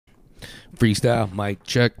Freestyle, mic,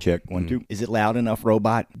 check. Check, 1, 2. Is it loud enough,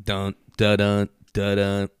 robot? Dun, dun, dun, dun,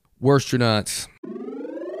 dun. Worstcase.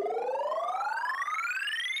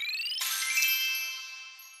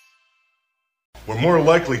 We're more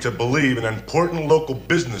likely to believe an important local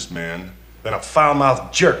businessman than a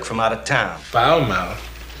foul-mouthed jerk from out of town. Foul mouth?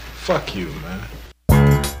 Fuck you, man.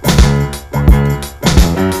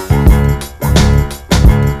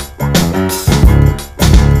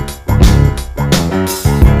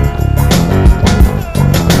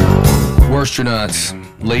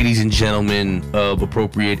 Worstcase, ladies and gentlemen of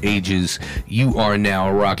appropriate ages, you are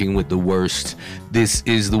now rocking with the worst. This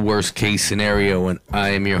is the worst case scenario, and I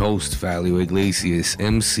am your host, Valio Iglesias,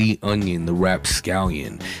 MC Onion, the rap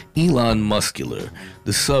scallion, Elon Muscular,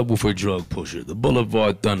 the subwoofer drug pusher, the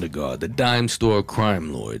Boulevard Thunder God, the dime store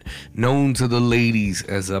crime lord, known to the ladies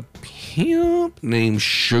as a pimp named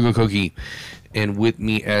Sugar Cookie. And with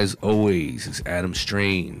me, as always, is Adam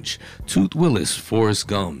Strange, Tooth Willis, Forrest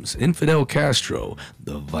Gums, Infidel Castro,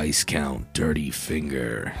 the Viscount Dirty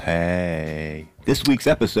Finger. Hey. This week's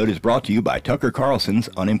episode is brought to you by Tucker Carlson's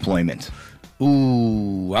unemployment.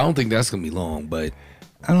 Ooh, I don't think that's going to be long, but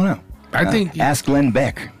I don't know. I think... Ask Glenn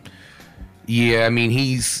Beck. Yeah, I mean,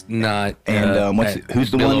 he's not... And who's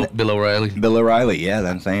the one? Bill O'Reilly. Bill O'Reilly, yeah,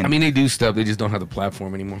 that's saying. I mean, they do stuff, they just don't have the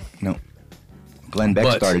platform anymore. No. Glenn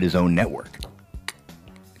Beck started his own network.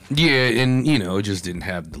 Yeah, and, you know, it just didn't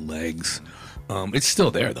have the legs. It's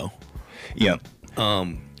still there, though. Yeah.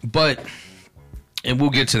 But, and we'll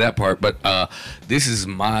get to that part, but this is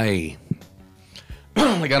my,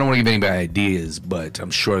 like, I don't want to give anybody ideas, but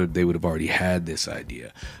I'm sure they would have already had this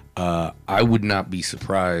idea. I would not be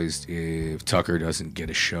surprised if Tucker doesn't get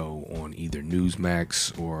a show on either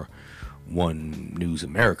Newsmax or One News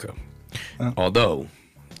America. Although,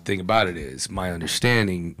 the thing about it is, my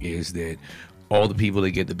understanding is that all the people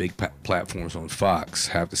that get the big platforms on Fox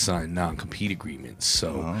have to sign non-compete agreements.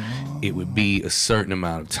 So it would be a certain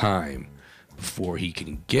amount of time before he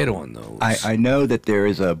can get on those. I know that there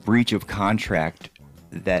is a breach of contract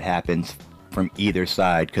that happens from either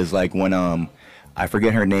side. Because, like, when, I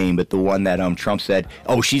forget her name, but the one that Trump said,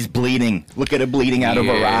 oh, she's bleeding. Look at her bleeding out of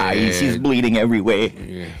her eye. She's bleeding everywhere.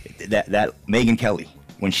 Yeah. That Megyn Kelly,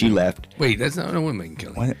 when she left. Wait, that's not one Megyn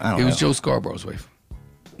Kelly. What? I don't know. It was Joe Scarborough's wife.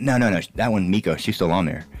 No. That one, Mika, she's still on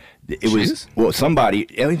there. It was is? Well, somebody.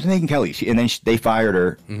 It was Megyn Kelly, and then they fired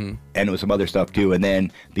her, and it was some other stuff too. And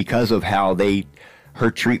then because of how her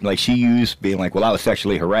treatment, like she used being like, well, I was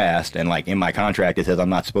sexually harassed, and like in my contract it says I'm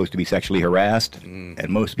not supposed to be sexually harassed, and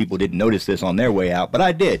most people didn't notice this on their way out, but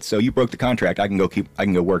I did. So you broke the contract. I can go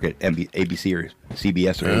work at ABC or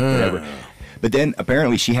CBS or whatever. But then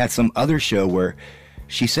apparently she had some other show where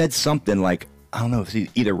she said something like, I don't know if it's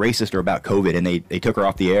either racist or about COVID, and they took her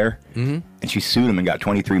off the air, and she sued them and got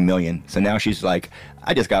 $23 million. So now she's like,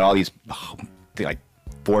 I just got all these like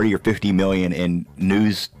 40 or 50 million in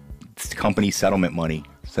news company settlement money.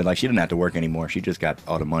 So like she didn't have to work anymore. She just got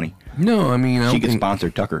all the money. No, I mean, she could sponsor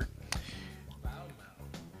Tucker.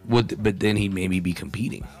 But then he'd maybe be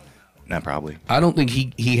competing. Not probably. I don't think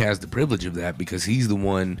he has the privilege of that because he's the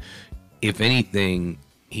one. If anything,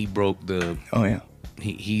 he broke the. Oh yeah.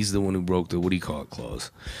 He's the one who broke the, what do you call it, clause?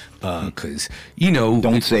 Because, you know...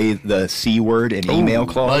 Don't say the C word in email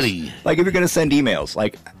clause. Buddy. Like, if you're going to send emails,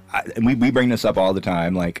 like, we bring this up all the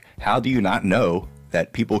time, like, how do you not know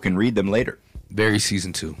that people can read them later? Very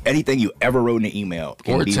season 2. Anything you ever wrote in an email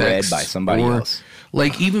can be read by somebody else.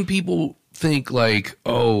 Like, even people think, like,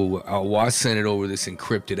 I sent it over this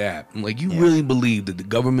encrypted app. I'm like, you really believe that the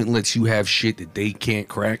government lets you have shit that they can't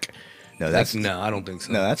crack? No, I don't think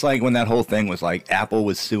so. No, that's like when that whole thing was like Apple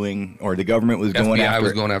was suing, or the government was going FBI after.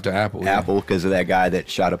 was going after Apple. Apple because of that guy that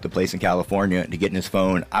shot up the place in California to get in his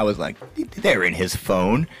phone. I was like, they're in his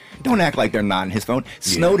phone. Don't act like they're not in his phone.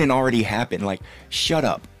 Snowden already happened. Like, shut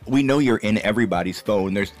up. We know you're in everybody's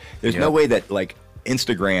phone. There's no way that like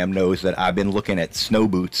Instagram knows that I've been looking at snow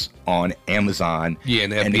boots on Amazon. Yeah,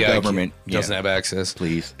 and the FBI government doesn't have access.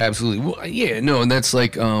 Please, absolutely. Well, yeah, no, and that's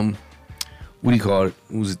like what do you call it?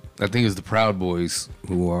 I think it was the Proud Boys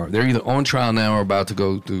they're either on trial now or about to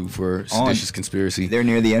go through for seditious conspiracy. They're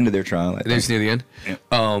near the end of their trial. They're near the end.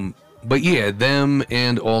 Yeah. But yeah, them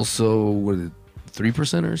and also what are the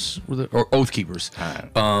 3%ers or Oath Keepers.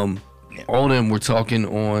 All of them were talking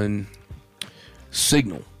on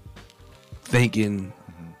Signal, thinking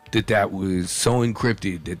that was so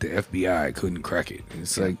encrypted that the FBI couldn't crack it. And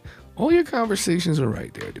it's like, all your conversations are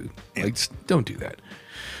right there, dude. Like, don't do that.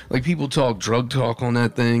 Like, people talk drug talk on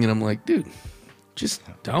that thing, and I'm like, dude, just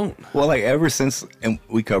don't. Well, like, ever since, and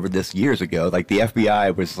we covered this years ago, like, the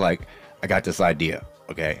FBI was like, I got this idea,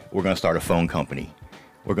 okay? We're going to start a phone company.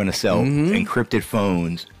 We're going to sell encrypted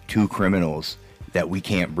phones 2 criminals that we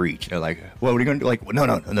can't breach. They're like, well, what are you going to do? Like,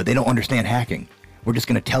 no, they don't understand hacking. We're just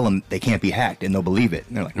going to tell them they can't be hacked, and they'll believe it.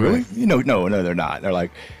 And they're like, really? Right. No, they're not. They're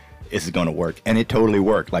like, this is going to work. And it totally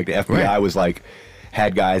worked. Like, the FBI was like,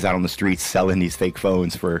 had guys out on the streets selling these fake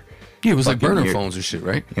phones for... Yeah, it was like burner phones and shit,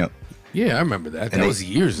 right? Yeah. Yeah, I remember that. That was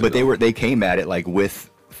years ago. But they came at it like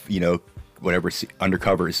with, whatever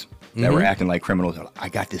undercovers that were acting like criminals. I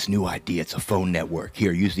got this new idea. It's a phone network.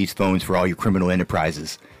 Here, use these phones for all your criminal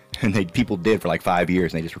enterprises. And people did for like 5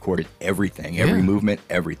 years, and they just recorded everything, every movement,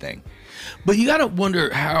 everything. But you gotta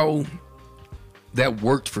wonder how that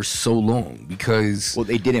worked for so long, because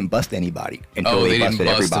they didn't bust anybody until they busted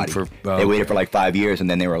everybody. They waited for like 5 years, and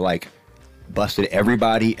then they were like busted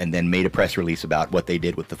everybody, and then made a press release about what they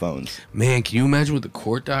did with the phones. Man, can you imagine what the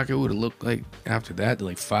court docket would have looked like after that?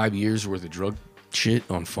 Like 5 years worth of drug shit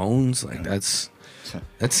on phones. Like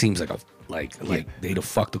that seems like they'd have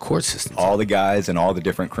fucked the court system. All the guys and all the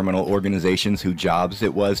different criminal organizations whose jobs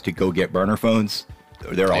it was to go get burner phones,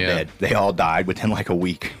 they're all dead. They all died within like a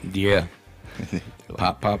week. Yeah.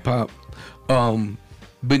 Pop.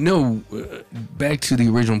 But no, back to the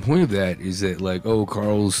original point of that is that like,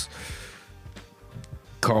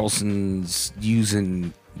 Carlson's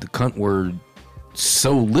using the cunt word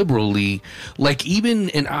so liberally, like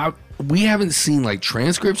even we haven't seen like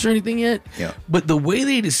transcripts or anything yet. Yeah. But the way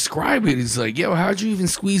they describe it is like, yo, how'd you even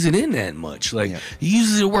squeeze it in that much? Like he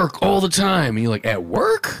uses it at work all the time, and you're like, at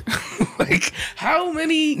work? Like, how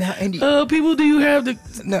many people do you have to?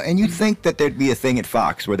 No, and you'd think that there'd be a thing at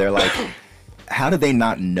Fox where they're like, how do they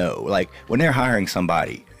not know? Like when they're hiring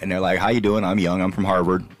somebody and they're like, how you doing? I'm young. I'm from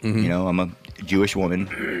Harvard. I'm a Jewish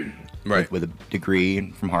woman, right, with a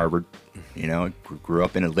degree from Harvard. Grew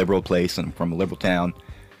up in a liberal place and from a liberal town.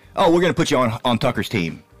 Oh, we're going to put you on Tucker's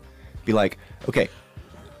team. Be like, okay,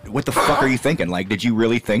 what the fuck are you thinking? Like, did you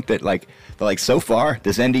really think that, like, so far,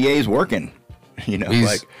 this NDA is working?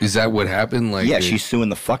 Is that what happened? Like, yeah, she's suing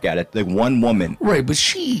the fuck out of it. Like, one woman. Right, but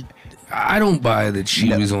I don't buy that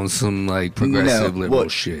she was on some, like, progressive liberal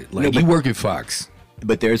shit. Like, you work at Fox.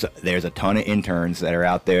 But there's a ton of interns that are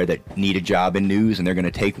out there that need a job in news, and they're going to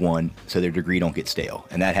take one so their degree don't get stale,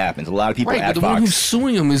 and that happens. A lot of people at Fox. Right, but the one who's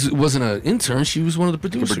suing him wasn't an intern; she was one of the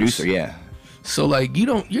producers. The producer, yeah. So like,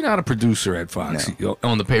 you're not a producer at Fox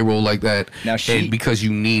on the payroll like that. Now and because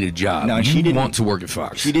you need a job, you want to work at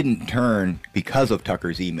Fox. She didn't turn because of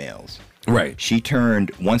Tucker's emails. Right. She turned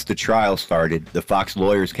once the trial started. The Fox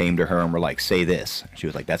lawyers came to her and were like, "Say this." She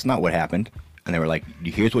was like, "That's not what happened." And they were like,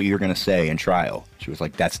 here's what you're going to say in trial. She was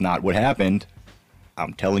like, that's not what happened.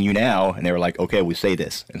 I'm telling you now. And they were like, okay, we say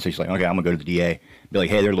this. And so she's like, okay, I'm going to go to the DA. Be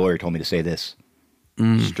like, hey, their lawyer told me to say this.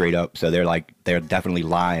 Straight up. So they're definitely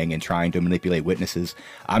lying and trying to manipulate witnesses.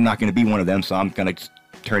 I'm not going to be one of them, so I'm going to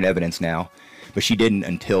turn evidence now. But she didn't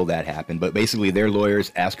until that happened. But basically, their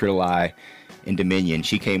lawyers asked her to lie in Dominion.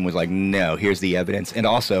 She came and was like, no, here's the evidence. And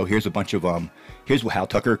also, here's a bunch of here's how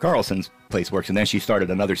Tucker Carlson's place works. And then she started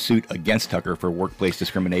another suit against Tucker for workplace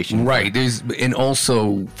discrimination. Right. And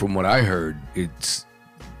also, from what I heard, it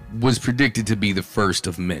was predicted to be the first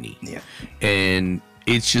of many. Yeah. And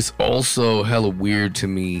it's just also hella weird to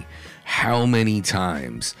me how many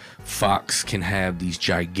times Fox can have these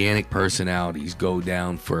gigantic personalities go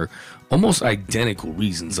down for almost identical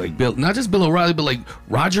reasons. Like not just Bill O'Reilly, but like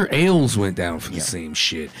Roger Ailes went down for the same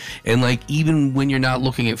shit. And like, even when you're not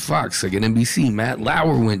looking at Fox, like at NBC, Matt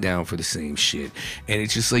Lauer went down for the same shit. And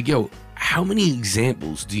it's just like, yo, how many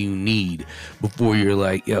examples do you need before you're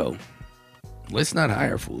like, yo, let's not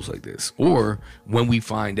hire fools like this? Or when we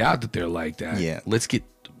find out that they're like that, let's get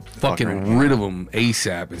fucking rid of them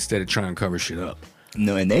ASAP instead of trying to cover shit up.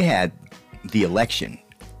 No, and they had the election.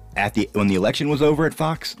 When the election was over at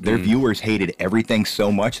Fox, their viewers hated everything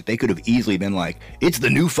so much that they could have easily been like, it's the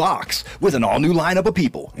new Fox with an all-new lineup of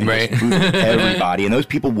people. And right. just booed everybody. And those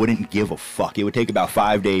people wouldn't give a fuck. It would take about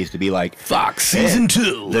 5 days to be like, Fox season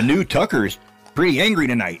 2. The new Tucker's pretty angry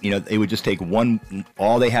tonight. It would just take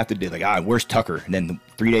all they have to do, like, where's Tucker? And then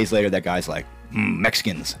 3 days later, that guy's like,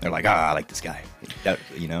 Mexicans. They're like, I like this guy. Yeah,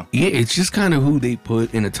 it's just kind of who they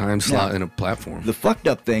put in a time slot and a platform. The fucked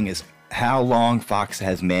up thing is how long Fox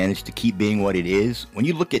has managed to keep being what it is. When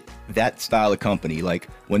you look at that style of company, like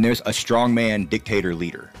when there's a strongman dictator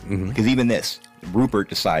leader, because even this, Rupert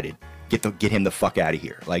decided, get him the fuck out of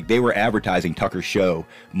here. Like, they were advertising Tucker's show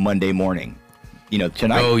Monday morning.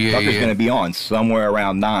 Tonight, Tucker's going to be on somewhere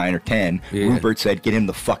around 9 or 10. Yeah. Rupert said, get him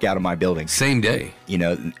the fuck out of my building. Same day.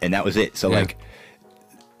 And that was it. So, like,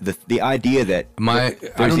 the idea that... I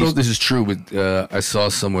don't know if this is true, but I saw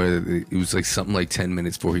somewhere that it was like something like 10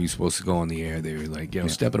 minutes before he was supposed to go on the air. They were like, yo,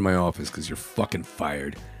 step into my office because you're fucking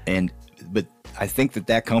fired. And but I think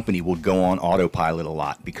that company will go on autopilot a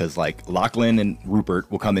lot because like Lachlan and Rupert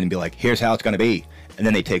will come in and be like, here's how it's going to be. And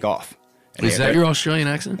then they take off. And Is that your Australian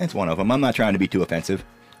accent? That's one of them. I'm not trying to be too offensive.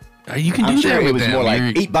 You can I'm do sure that it with was them. more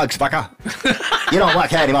like, eat bugs, fucker. You don't work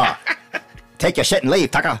here anymore. Take your shit and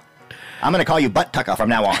leave, Tucker. I'm going to call you Butt Tucker from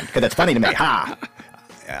now on because it's funny to me. Ha!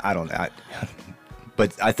 I don't know.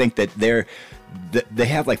 But I think that they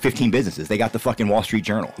have like 15 businesses. They got the fucking Wall Street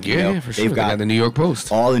Journal. Yeah, for sure. They've got the New York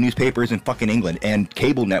Post. all the newspapers in fucking England and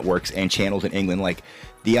cable networks and channels in England. Like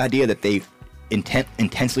the idea that they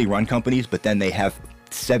intensely run companies, but then they have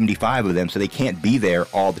 75 of them, so they can't be there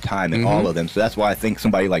all the time in all of them. So that's why I think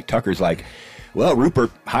somebody like Tucker's like, well,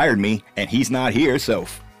 Rupert hired me and he's not here, so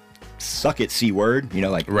suck it, C word.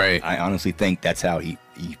 Like, right. I honestly think that's how he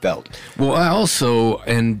felt. Well, I also,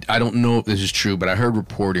 and I don't know if this is true, but I heard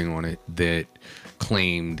reporting on it that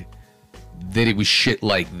claimed that it was shit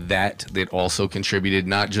like that also contributed,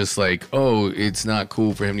 not just like, oh, it's not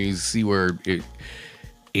cool for him to use the C word.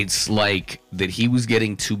 It's like that he was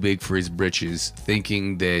getting too big for his britches,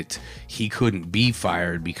 thinking that he couldn't be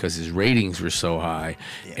fired because his ratings were so high.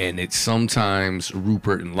 Yeah. And it's sometimes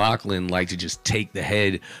Rupert and Lachlan like to just take the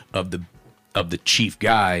head of the chief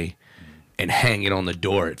guy and hang it on the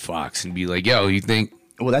door at Fox and be like, yo, you think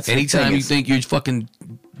that's anytime you think you're fucking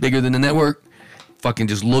bigger than the network, fucking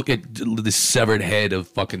just look at the severed head of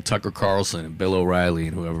fucking Tucker Carlson and Bill O'Reilly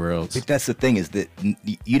and whoever else. But that's the thing is that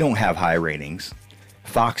you don't have high ratings.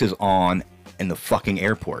 Fox is on in the fucking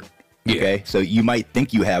airport. Okay, yeah. So you might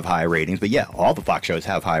think you have high ratings, but yeah, all the Fox shows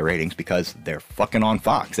have high ratings because they're fucking on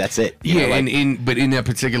Fox. That's it. But in that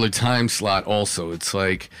particular time slot, also, it's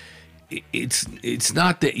like it's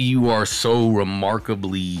not that you are so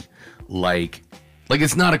remarkably like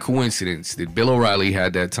it's not a coincidence that Bill O'Reilly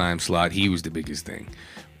had that time slot. He was the biggest thing.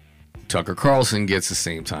 Tucker Carlson gets the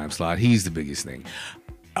same time slot. He's the biggest thing.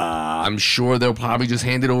 I'm sure they'll probably just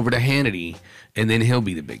hand it over to Hannity, and then he'll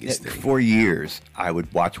be the biggest thing. For years, I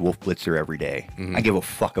would watch Wolf Blitzer every day. I give a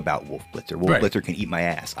fuck about Wolf Blitzer. Wolf Blitzer can eat my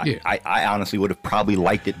ass. I honestly would have probably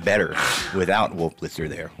liked it better without Wolf Blitzer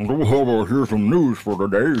there. Here's some news for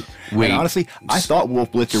today. Wait, and honestly, I thought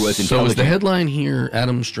Wolf Blitzer was intelligent. So is the headline here,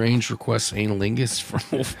 Adam Strange requests analingus from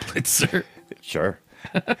Wolf Blitzer? Sure.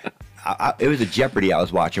 It was a Jeopardy I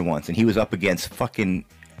was watching once, and he was up against fucking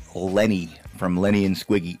Lenny from Lenny and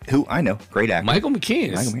Squiggy, who I know, great actor. Michael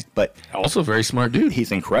McKean. But also a very smart dude.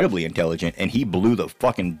 He's incredibly intelligent, and he blew the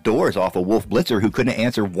fucking doors off of Wolf Blitzer, who couldn't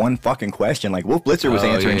answer one fucking question. Like, Wolf Blitzer was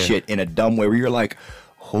answering shit in a dumb way where you're like,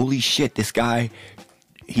 holy shit, this guy,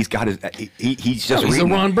 he's got his, he's just he's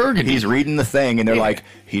reading. a Ron Burgundy. He's reading the thing, and they're like,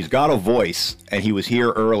 he's got a voice, and he was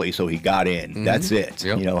here early, so he got in. That's it.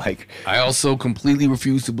 Yep. I also completely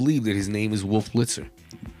refuse to believe that his name is Wolf Blitzer.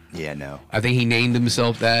 Yeah, no. I think he named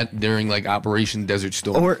himself that during Operation Desert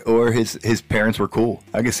Storm. Or his parents were cool.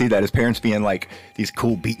 I can see that. His parents being like these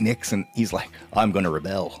cool beatniks, and he's like, I'm going to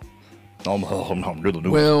rebel.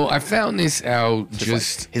 Well, I found this out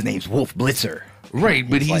just... his name's Wolf Blitzer. Right,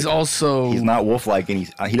 but he's also... He's not wolf-like, and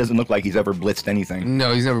he doesn't look like he's ever blitzed anything.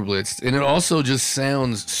 No, he's never blitzed. And it also just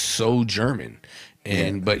sounds so German.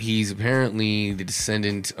 But he's apparently the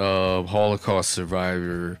descendant of Holocaust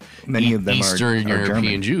survivor. Many of them Eastern are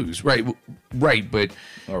European German. Jews. Right, but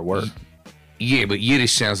or were. Yeah, but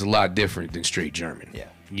Yiddish sounds a lot different than straight German. Yeah.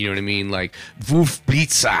 You know what I mean? Like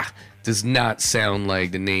Wolfblitzer does not sound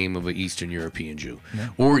like the name of an Eastern European Jew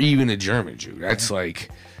or even a German Jew. That's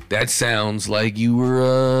that sounds like you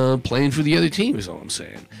were playing for the other team is all I'm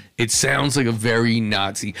saying. It sounds like a very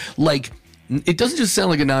Nazi, it doesn't just sound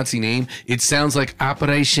like a Nazi name. It sounds like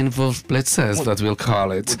Operation Wolfblitzer is what we'll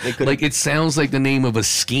call it. It sounds like the name of a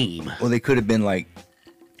scheme. Well, they could have been like,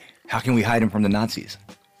 how can we hide him from the Nazis?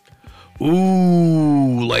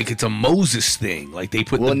 Ooh, like it's a Moses thing. Like they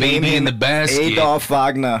put the baby in the basket. Adolf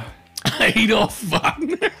Wagner. Adolf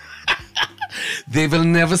Wagner. They will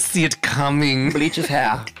never see it coming. Bleach his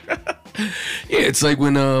hair. Yeah, it's like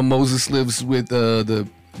when Moses lives with the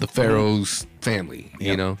Pharaoh's family.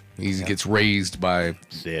 You know, he gets raised by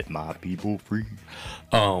set my people free.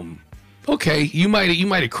 Okay, you might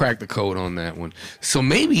have cracked the code on that one. So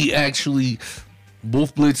maybe actually,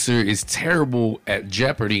 Wolf Blitzer is terrible at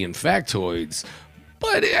Jeopardy and factoids,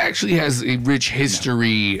 but it actually has a rich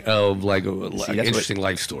history of an interesting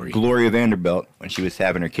life story. Gloria Vanderbilt, when she was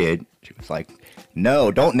having her kid, she was like,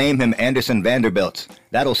 no, don't name him Anderson Vanderbilt.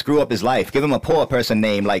 That'll screw up his life. Give him a poor person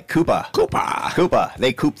name like Cooper. Cooper.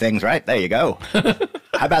 They coop things, right? There you go.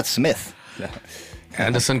 How about Smith?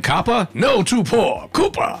 Anderson Copper? No, too poor.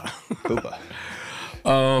 Cooper.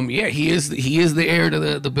 Yeah, he is the heir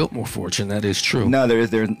to the Biltmore fortune. That is true. No,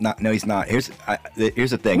 there's not. No, he's not. Here's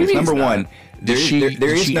the thing. It's number one. Did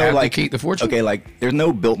she abdicate the fortune? Okay, like there's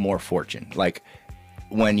no Biltmore fortune. Like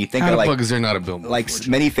when you think How of the like, fuck is there not a Biltmore like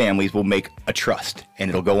fortune? many families will make a trust and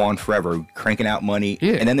it'll go on forever, cranking out money.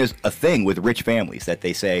 Yeah. And then there's a thing with rich families that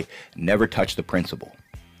they say never touch the principal.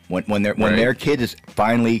 When their kid is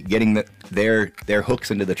finally getting their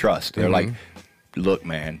hooks into the trust, they're like, look,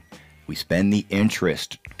 man, we spend the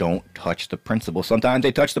interest. Don't touch the principal. Sometimes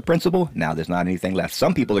they touch the principal. Now there's not anything left.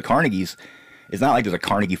 Some people, the Carnegies, it's not like there's a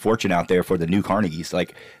Carnegie fortune out there for the new Carnegies.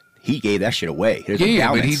 Like he gave that shit away. There's But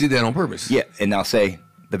he did that on purpose. Yeah, and I'll say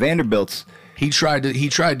the Vanderbilts. He tried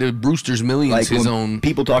to Brewster's Millions Like his when own.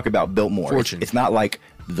 people talk about Biltmore, fortune. It's not like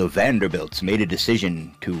the Vanderbilts made a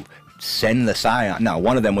decision to send the scion. No,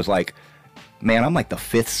 one of them was like, man, I'm like the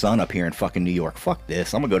fifth son up here in fucking New York. Fuck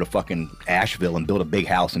this. I'm gonna go to fucking Asheville and build a big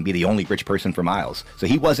house and be the only rich person for miles. So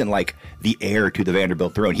he wasn't like the heir to the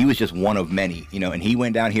Vanderbilt throne. He was just one of many, and he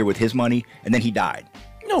went down here with his money and then he died.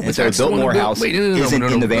 No, but and so that's the Biltmore the house wait, isn't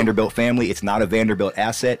in the no. Vanderbilt family. It's not a Vanderbilt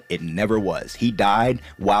asset. It never was. He died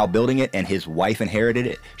while building it, and his wife inherited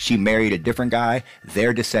it. She married a different guy.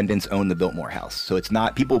 Their descendants own the Biltmore house. So it's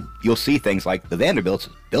not people. You'll see things like the Vanderbilts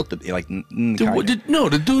built the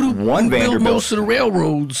the dude who one built Vanderbilt most of the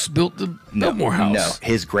railroads built the Biltmore house. No,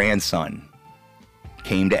 his grandson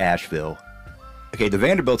came to Asheville. Okay, the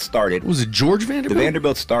Vanderbilts started. Was it George The Vanderbilt?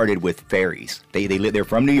 Vanderbilts started with ferries. They lived. They're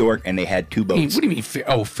from New York, and they had two boats. What do you mean? Fair?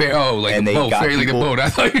 Oh, like And a they boat, got ferry like a people- boat. I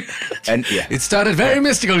thought And yeah, it started very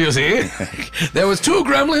mystical. You see, there was two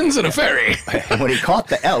gremlins and a ferry. and when he caught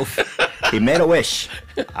the elf, he made a wish.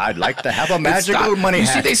 I'd like to have a magical money You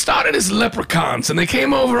see, hat. they started as leprechauns and they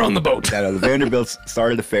came over on the boat. The Vanderbilts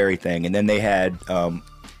started the ferry thing, and then they had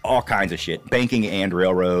all kinds of shit, banking and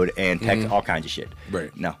railroad and tech, all kinds of shit.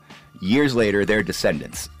 Right. Now, years later, their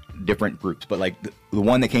descendants, different groups, but like the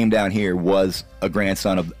one that came down here was a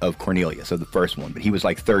grandson of Cornelius, so the first one, but he was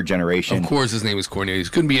like third generation. Of course, his name was Cornelius.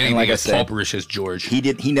 Couldn't be anything like I as said, pauperish as George.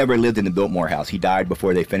 He never lived in the Biltmore house. He died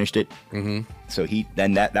before they finished it. Mm-hmm. So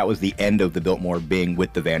that was the end of the Biltmore being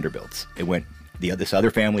with the Vanderbilts. It went. This other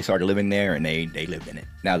family started living there, and they lived in it.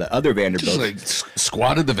 Now the other Vanderbilts Just like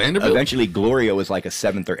squatted the Vanderbilt. eventually Gloria was like a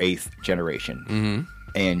seventh or eighth generation. Mm-hmm.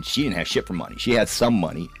 And she didn't have shit for money. She had some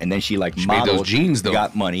money, and then she like made modeled, those jeans, though.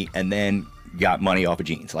 got money, and then got money off of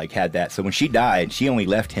jeans. Like had that. So when she died, she only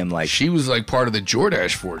left him like She was like part of the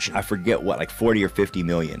Jordache fortune. I forget what, like 40 or 50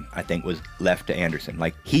 million, I think was left to Anderson.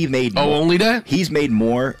 Like he made Oh, more, only that? He's made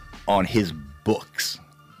more on his books.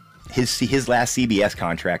 His last CBS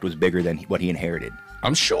contract was bigger than what he inherited.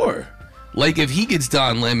 I'm sure. Like if he gets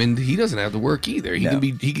Don Lemon, he doesn't have to work either. He No.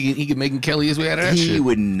 can make Kelly his way out of that He shit.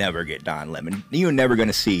 would never get Don Lemon. You're never going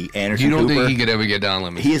to see Anderson You don't Cooper. think he could ever get Don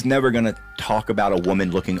Lemon? He is never going to talk about a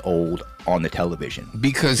woman looking old on the television.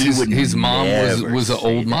 Because He would his mom never was an say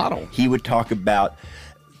old that. model. He would talk about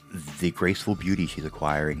the graceful beauty she's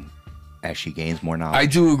acquiring as she gains more knowledge. I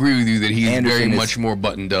do agree with you that he is Anderson very is- much more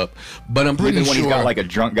buttoned up. But I'm pretty Even when sure he's got like a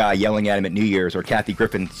drunk guy yelling at him at New Year's or Kathy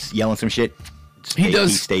Griffin yelling some shit, He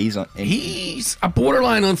does- He stays on. And he's a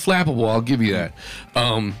borderline unflappable. I'll give you that.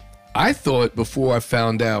 I thought before I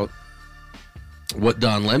found out what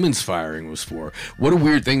Don Lemon's firing was for. What a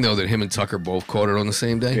weird thing though that him and Tucker both caught it on the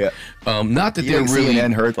same day. Yeah. Not that you they're think really.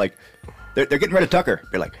 CNN heard like they're getting rid of Tucker.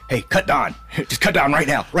 They're like, hey, cut Don, just cut Don right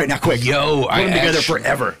now, quick. Yo, put I them together actually-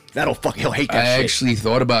 forever. He'll hate that I shit. actually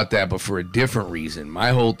thought about that, but for a different reason. My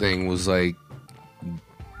whole thing was like,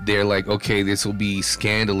 they're like, okay, this will be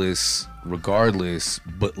scandalous regardless,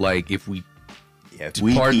 but like if we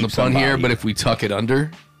pardon the pun here, but if we tuck it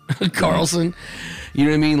under Carlson, you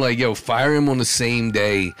know what I mean? Like, yo, fire him on the same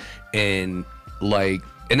day, and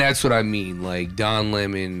that's what I mean. Like, Don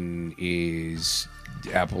Lemon is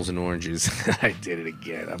apples and oranges. I did it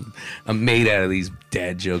again. I'm made out of these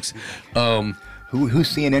dad jokes.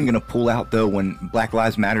 Who's CNN gonna pull out though when Black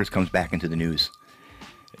Lives Matters comes back into the news?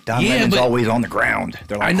 Don Lemon's but- always on the ground.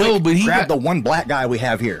 They're like, I know, "Quick, but he grab got- the one black guy we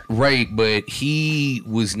have here. Right, but he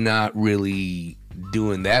was not really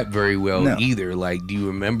doing that very well No. either. Like, do you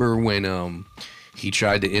remember when he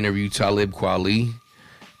tried to interview Talib Kweli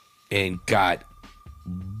and got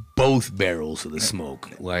both barrels of the smoke?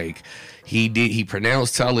 Like, he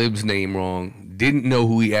pronounced Talib's name wrong, didn't know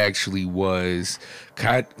who he actually was,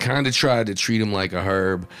 kind of tried to treat him like a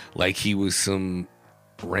herb, like he was some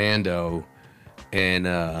rando, and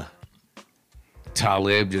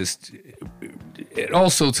Talib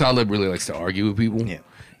Talib really likes to argue with people. Yeah.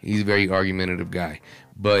 He's a very argumentative guy.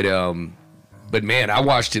 But man, I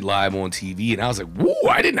watched it live on TV and I was like, whoa,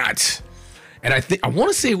 I did not. And I want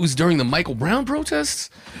to say it was during the Michael Brown protests,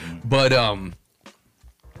 but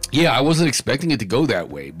yeah, I wasn't expecting it to go that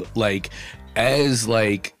way. But like, as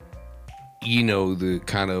like, you know, the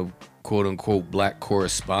kind of quote unquote black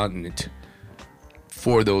correspondent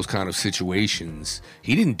for those kind of situations,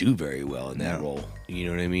 he didn't do very well in that role. You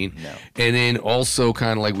know what I mean? No. And then also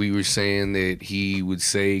kind of like we were saying that he would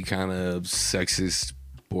say kind of sexist,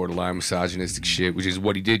 borderline misogynistic shit, which is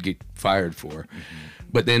what he did get fired for.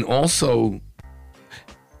 But then also,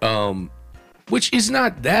 which is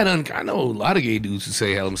not that I know a lot of gay dudes who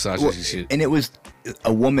say hella misogynistic shit. And it was,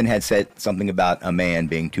 a woman had said something about a man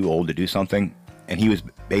being too old to do something, and he was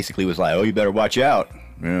basically was like, "Oh, you better watch out."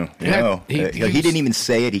 Yeah, he didn't even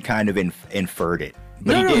say it. He kind of inferred it.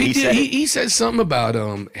 But he said it. He said something about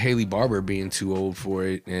Haley Barbour being too old for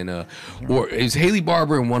it, and or is Haley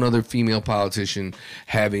Barbour and one other female politician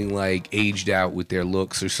having like aged out with their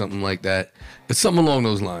looks or something like that? It's something along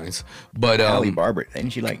those lines. But Haley Barbour,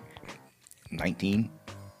 isn't she like 19?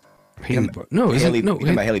 Haley About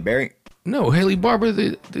Haley Berry? No, Haley Barbour,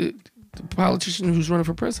 the politician who's running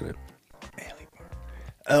for president.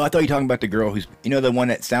 Oh, I thought you were talking about the girl who's, the one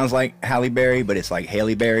that sounds like Halle Berry, but it's like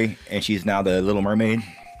Haley Berry, and she's now the Little Mermaid.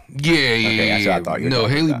 Yeah. That's what I thought you were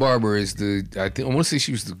talking Haley about. Barbour is I want to say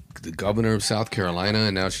she was the governor of South Carolina,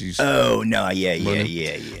 and now she's. Oh no,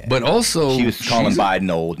 yeah. But also, she was calling Biden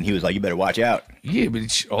old, and he was like, "You better watch out." Yeah, but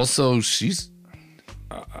she's.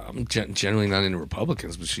 I'm generally not into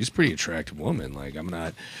Republicans, but she's a pretty attractive woman. Like, I'm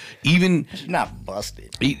not even. She's not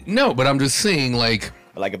busted. No, but I'm just saying, like.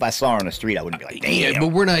 Like, if I saw her on the street, I wouldn't be like, damn. Yeah, but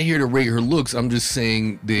we're not here to rate her looks. I'm just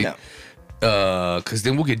saying that, because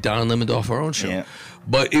then we'll get Don Lemon off our own show. Yeah.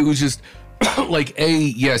 But it was just, like,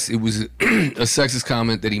 yes, it was a sexist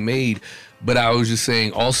comment that he made, but I was just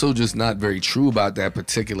saying also just not very true about that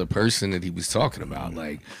particular person that he was talking about.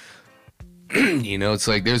 Like, it's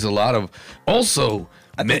like there's a lot of, also,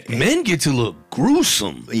 men get to look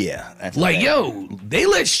gruesome. Yeah. That's like, bad. yo, they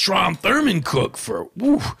let Strom Thurmond cook for,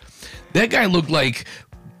 that guy looked like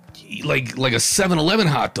a 7-Eleven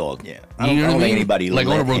hot dog. Yeah. I don't think anybody like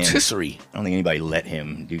on a let him. rotisserie. I don't think anybody let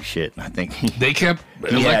him do shit. I think They kept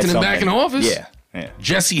electing him back in office. Yeah.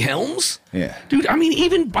 Jesse Helms? Yeah. Dude, I mean,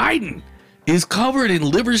 even Biden is covered in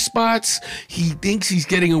liver spots. He thinks he's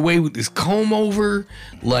getting away with this comb over.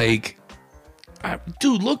 Like,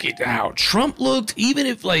 dude, look at how Trump looked. Even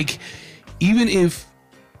if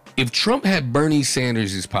Trump had Bernie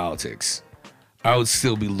Sanders' politics, I would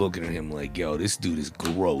still be looking at him like, yo, this dude is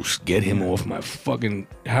gross. Get him off my fucking...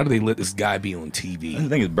 How do they let this guy be on TV? The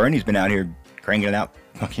thing is, Bernie's been out here cranking it out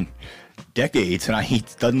fucking decades, and he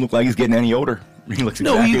doesn't look like he's getting any older. He looks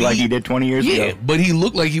exactly like he did 20 years ago. Yeah, but he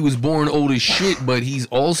looked like he was born old as shit, but he's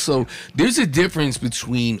also... There's a difference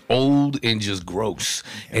between old and just gross.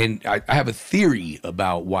 And I have a theory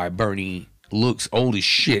about why Bernie looks old as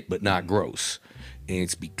shit, but not gross. And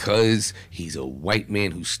it's because he's a white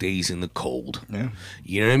man who stays in the cold. Yeah.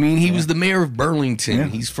 You know what I mean? He was the mayor of Burlington. Yeah.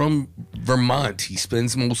 He's from Vermont. He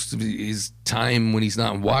spends most of his time when he's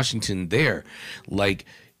not in Washington there. Like,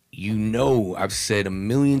 I've said a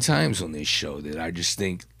million times on this show that I just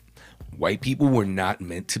think white people were not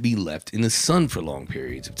meant to be left in the sun for long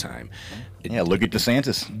periods of time. Yeah, look at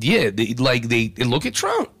DeSantis. Yeah, they look at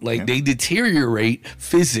Trump. Like, they deteriorate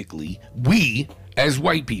physically. We, as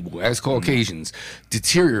white people, as Caucasians,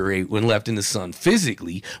 deteriorate when left in the sun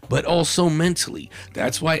physically, but also mentally.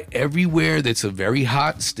 That's why everywhere that's a very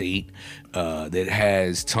hot state that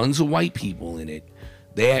has tons of white people in it,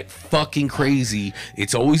 they act fucking crazy.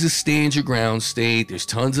 It's always a stand your ground state. There's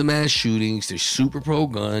tons of mass shootings. They're super pro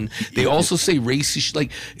gun. They also say racist,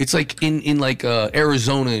 like, it's like in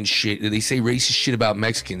Arizona and shit. They say racist shit about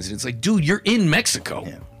Mexicans, and it's like, dude, you're in Mexico.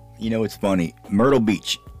 Yeah. It's funny. Myrtle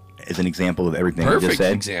Beach is an example of everything I just Perfect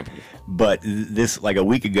said. example. But this, like a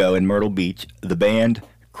week ago in Myrtle Beach, the band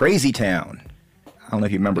Crazy Town. I don't know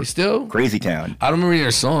if you remember. Still? Crazy Town. I don't remember any of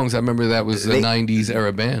their songs. I remember that was a 90s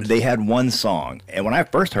era band. They had one song, and when I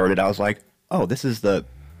first heard it, I was like, "Oh, this is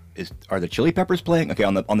are the Chili Peppers playing?" Okay,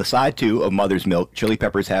 on the side 2 of Mother's Milk, Chili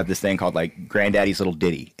Peppers have this thing called like Granddaddy's Little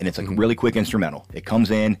Ditty, and it's like a really quick instrumental. It comes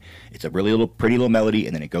in, it's a really pretty little melody,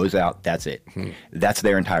 and then it goes out. That's it. That's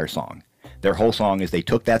their entire song. Their whole song is they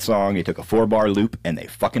took that song, they took a 4-bar loop, and they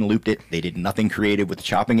fucking looped it. They did nothing creative with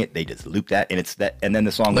chopping it. They just looped that, and it's that. And then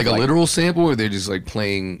the song Like was a literal sample, or they're just like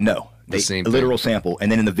playing the same a thing? literal sample.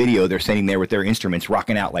 And then in the video, they're sitting there with their instruments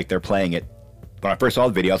rocking out like they're playing it. When I first saw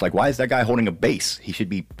the video, I was like, why is that guy holding a bass? He should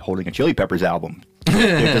be holding a Chili Peppers album.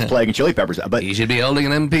 They're just playing a Chili Peppers album. But You should be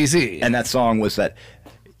holding an MPC. and that song was that,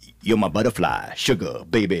 you're my butterfly, sugar,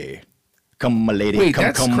 baby. Come, my lady, Wait, come,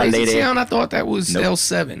 that's come, my Crazy lady. Town? I thought that was Nope.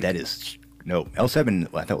 L7. That is, no,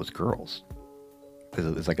 L7, well, I thought it was girls. Because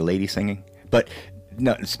it was like a lady singing. But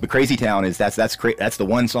No, but Crazy Town is that's the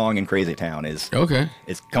one song in Crazy Town is Okay.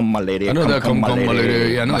 It's Come My Lady, I know that, come my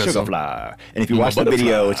lady, yeah, I know my that sugar song. fly. And if you My watch the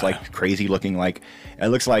video, butterfly. it's like crazy looking, like it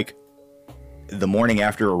looks like the morning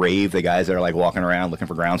after a rave, the guys that are like walking around looking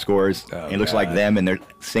for ground scores. It looks like them, and they're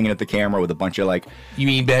singing at the camera with a bunch of like You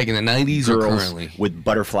mean back in the 90s or girls currently? with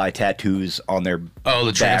butterfly tattoos on their The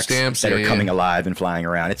tramp backs stamps that are yeah. coming alive and flying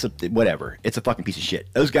around. It's a whatever. It's a fucking piece of shit.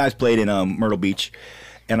 Those guys played in Myrtle Beach,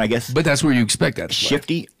 and I guess But that's where you expect that to play.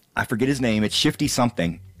 Shifty. I forget his name. It's Shifty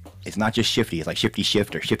something. It's not just Shifty. It's like Shifty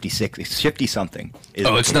Shift or Shifty Six. It's Shifty something.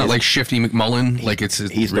 It's not like Shifty McMullen, like it's his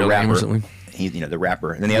he's real the rapper. name or something. He's the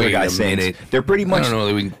rapper, and then the other Wait guy a sings. minute. They're pretty much. I don't know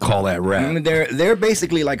that we can call that rap. They're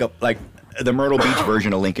basically like the Myrtle Beach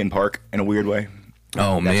version of Linkin Park in a weird way.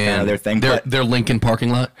 Oh That's man, kind of their thing. Their Lincoln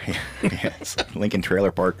parking lot. Yeah, it's like Lincoln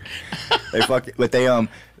Trailer Park. They fucked, but they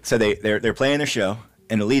so they're playing their show,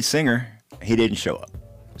 and the lead singer he didn't show up.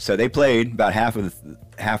 So they played about half more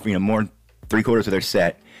than 3/4 of their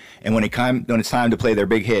set, and when it's time to play their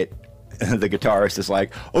big hit, the guitarist is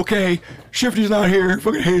like, "Okay, Shifty's not here.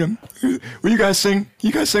 Fucking hate him. Will you guys sing?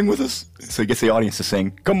 You guys sing with us?" So he gets the audience to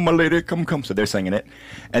sing, "Come my lady, come come." So they're singing it,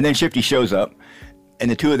 and then Shifty shows up,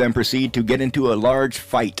 and the two of them proceed to get into a large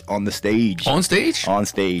fight on the stage. On stage? On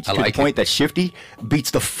stage. I To like the point it. that Shifty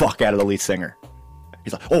beats the fuck out of the lead singer.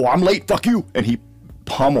 He's like, "Oh, I'm late. Fuck you," and he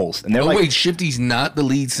pummels. And they're Oh like, wait, Shifty's not the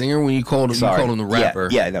lead singer when you called him. Sorry. You called him the rapper.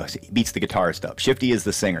 Yeah, no, he beats the guitarist up. Shifty is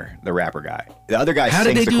the singer, the rapper guy. The other guy How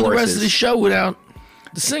sings did they do the rest choruses. of the show without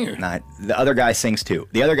the singer? Not the other guy sings too.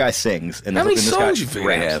 The other guy sings. And How many this guy songs you figure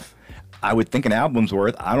they raps. have? I would think an album's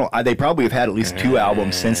worth. They probably have had at least 2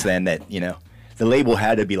 albums since then. That the label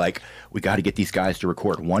had to be like, we got to get these guys to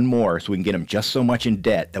record one more so we can get them just so much in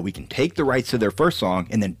debt that we can take the rights to their first song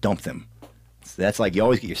and then dump them. So that's like you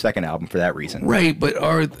always get your second album for that reason. Right, but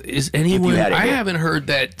is anyone? had it I here. haven't heard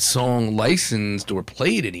that song licensed or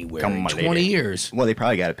played anywhere Come in on, 20 lady. years. Well, they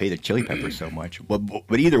probably got to pay the Chili Peppers so much.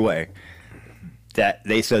 But either way,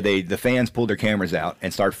 the fans pulled their cameras out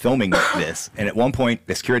and started filming this. And at one point,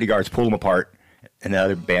 the security guards pulled them apart, and the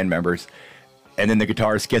other band members. And then the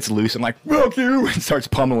guitarist gets loose and like, "Fuck you," and starts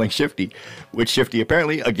pummeling Shifty, which Shifty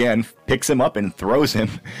apparently again picks him up and throws him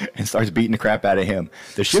and starts beating the crap out of him.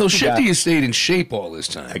 The So Shifty guy- has stayed in shape all this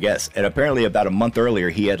time. I guess. And apparently about a month earlier,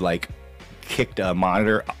 he had like kicked a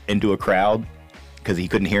monitor into a crowd because he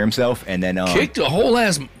couldn't hear himself. And then Kicked a whole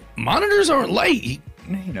ass. Monitors aren't light.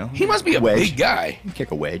 He must be a wedge. big guy.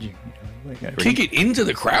 Kick a wedge. Kick it into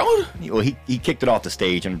the crowd? Well, he kicked it off the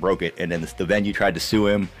stage and broke it, and then the venue tried to sue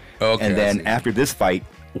him. Okay, and I then see. after this fight,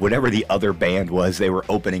 whatever the other band was they were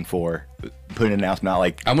opening for, put an announcement out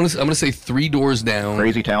like, I'm gonna say 3 Doors Down.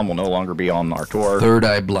 "Crazy Town will no longer be on our tour." Third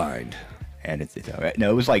Eye Blind. And it's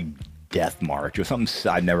no, it was like Death March or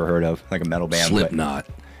something I'd never heard of, like a metal band. Slipknot.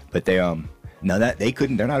 But they no, that they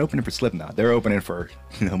couldn't. They're not opening for Slipknot. They're opening for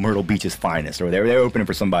Myrtle Beach's finest, or they're opening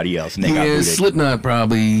for somebody else. And they got Yeah, booted. Slipknot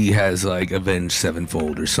probably has like Avenged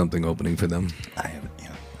Sevenfold or something opening for them, I haven't.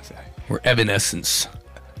 or Evanescence.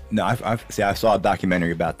 No, I saw a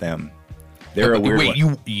documentary about them. They're a weird.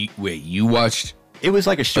 Wait, you watched It was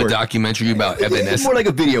like a a short documentary about It's Evanescence? more like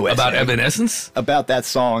a video essay About Evanescence? about that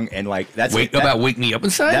song, and like that's About Wake Me Up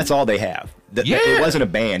Inside? That's all they have. Yeah. It wasn't a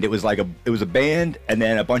band. It was a band, and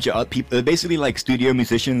then a bunch of other people, basically like studio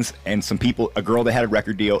musicians and some people. A girl that had a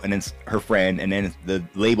record deal, and then her friend, and then the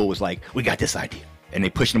label was like, "We got this idea," and they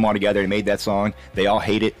pushed them all together and made that song. They all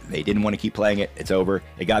hate it. They didn't want to keep playing it. It's over.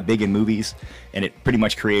 It got big in movies, and it pretty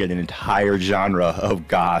much created an entire genre of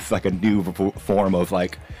goth, like a new form of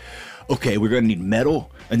like, okay, we're gonna need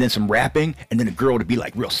metal, and then some rapping, and then a girl to be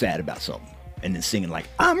like real sad about something. And then singing like,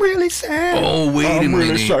 "I'm really sad." Oh, wait a I'm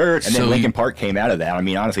really minute. sad. And So then you- Linkin Park came out of that. I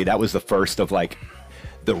mean, honestly, that was the first of like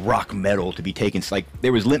the rock metal to be taken. It's like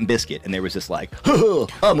there was Limp Bizkit, and there was this like,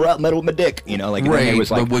 "I'm rock metal with my dick," like. And then Right, there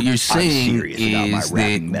was like, but what you're "I'm saying serious about my is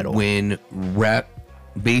rapping that metal." when rap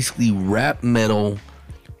metal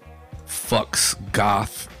fucks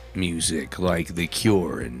goth music like The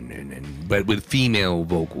Cure and but with female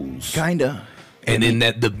vocals, Kinda. and then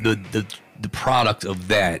that the product of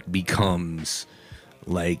that becomes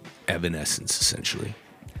like Evanescence essentially,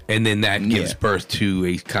 and then that gives Yeah. birth to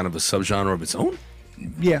a kind of a subgenre of its own.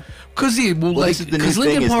 Yeah. Because this is the new thing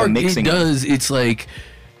Linkin is the Park mixing it of- does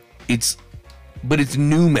but it's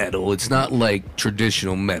new metal. It's not like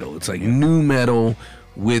traditional metal. It's like new metal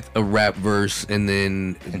with a rap verse and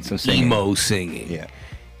then And some singing. emo singing. Yeah.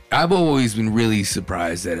 I've always been really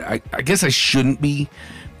surprised that I guess I shouldn't be,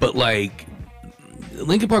 but like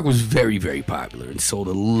Linkin Park was very, very popular and sold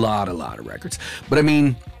a lot of records. But I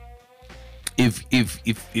mean, if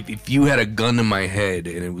you had a gun to my head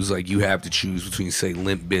and it was like you have to choose between say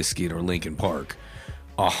Limp Bizkit or Linkin Park,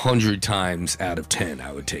 100 times out of 10,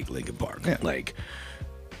 I would take Linkin Park. Yeah. Like,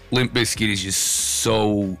 Limp Bizkit is just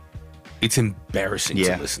so, it's embarrassing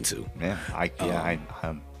to listen to. Yeah,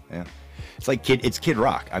 yeah. It's like Kid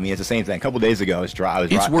Rock. I mean, it's the same thing. A couple days ago, I was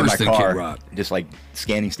It's in worse my than car, Kid Rock. just like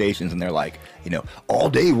scanning stations, and they're like, all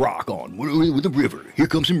day rock on with the river. Here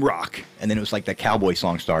comes some rock, and then it was like that cowboy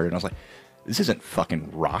song started, and I was like, this isn't fucking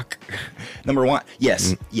rock. Number one,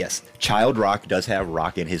 yes, Child Rock does have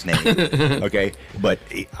rock in his name, okay, but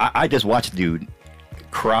I just watched the dude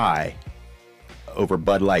cry over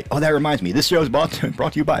Bud Light. Oh, that reminds me, this show is brought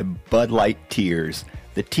to you by Bud Light Tears,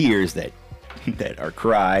 the tears that are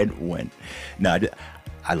cried when. No,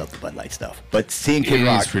 I love the Bud Light stuff, but seeing Kid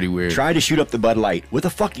Rock pretty weird. Try to shoot up the Bud Light with a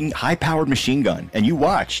fucking high-powered machine gun, and you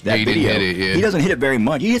watch that He video. didn't hit it, He doesn't hit it very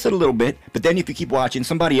much. He hits it a little bit, but then if you keep watching,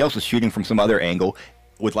 somebody else is shooting from some other angle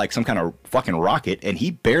with like some kind of fucking rocket, and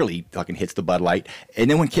he barely fucking hits the Bud Light.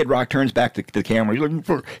 And then when Kid Rock turns back to the camera,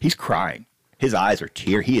 he's crying. His eyes are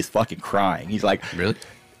tear. He is fucking crying. He's like, really?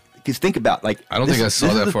 Because think about I don't think I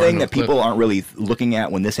saw that the far thing in the that people aren't really looking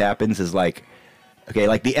at when this happens is like, okay,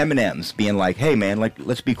 like the M&Ms being like, hey man, like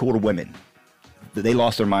let's be cool to women. They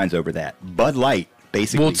lost their minds over that. Bud Light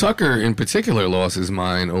basically. Well, Tucker in particular lost his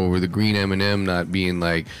mind over the green M&M not being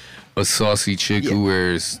like a saucy chick who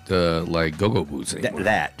wears like go-go boots anymore.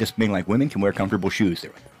 That just being like, women can wear comfortable shoes.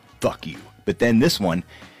 They're like, fuck you. But then this one,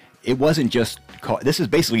 it wasn't just. This is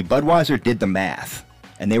basically Budweiser did the math,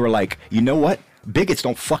 and they were like, you know what? Bigots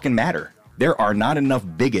don't fucking matter. There are not enough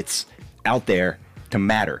bigots out there to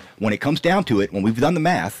matter. When it comes down to it, when we've done the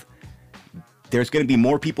math, there's going to be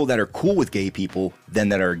more people that are cool with gay people than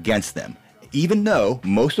that are against them. Even though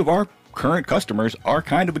most of our current customers are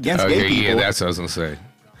kind of against gay people. Yeah, that's what I was going to say.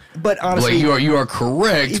 But honestly, like you are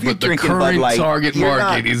correct, but the current Light, target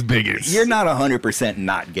market is bigots. You're not 100%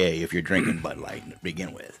 not gay if you're drinking Bud Light to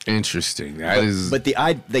begin with. Interesting. That is. But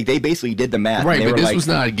they basically did the math. Right, but this like, was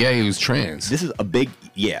not gay; it was trans. This is a big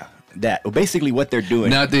that. Well, basically, what they're doing.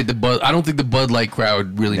 Not that I don't think the Bud Light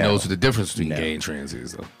crowd really knows what the difference between gay and trans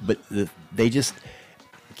is, though. But they just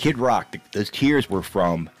Kid Rock. Those tears were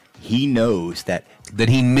from. He knows that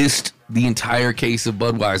he missed the entire case of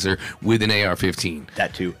Budweiser with an AR-15.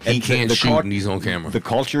 That too. He can't shoot and he's on camera. The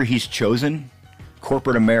culture he's chosen,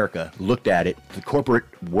 corporate America looked at it. The corporate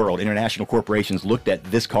world, international corporations looked at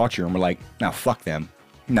this culture and were like, "Nah, fuck them.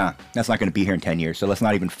 Nah, that's not going to be here in 10 years. So let's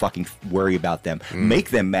not even fucking worry about them.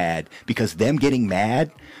 Make them mad, because them getting mad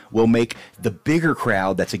will make the bigger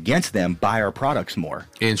crowd that's against them buy our products more."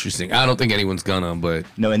 Interesting. I don't think anyone's gonna, but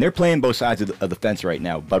no, and they're playing both sides of the fence right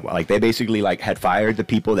now. But like they basically like had fired the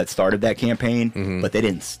people that started that campaign, but they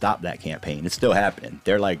didn't stop that campaign. It's still happening.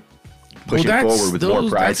 They're like pushing forward with more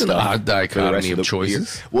pride stuff. That's an odd dichotomy of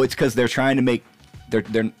choices. Year. Well, it's because they're trying to make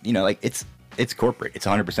they're like it's corporate. It's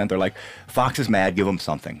 100%. They're like, Fox is mad, give them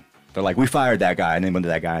something. They're like, we fired that guy, and then went to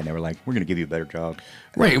that guy, and they were like, we're going to give you a better job.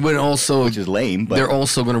 Right, but also, which is lame. But they're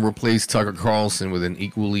also going to replace Tucker Carlson with an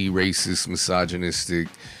equally racist, misogynistic,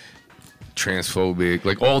 transphobic,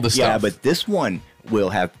 like all the stuff. Yeah, but this one will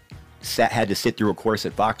have had to sit through a course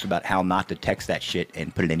at Fox about how not to text that shit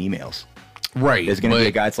and put it in emails. Right. There's going to be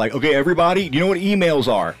a guy that's like, okay, everybody, you know what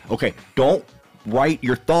emails are? Okay, don't write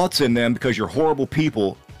your thoughts in them because you're horrible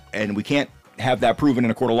people, and we can't have that proven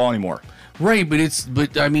in a court of law anymore. Right,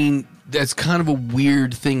 but I mean, that's kind of a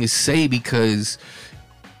weird thing to say, because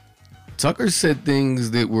Tucker said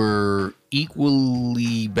things that were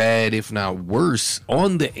equally bad, if not worse,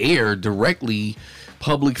 on the air, directly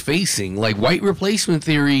public facing. Like, white replacement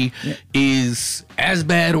theory is as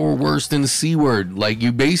bad or worse than the C word. Like,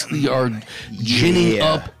 you basically are ginning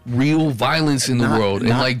up real violence in the world. And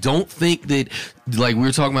like, don't think that, like we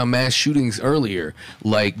were talking about mass shootings earlier,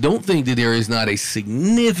 like, don't think that there is not a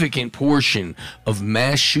significant portion of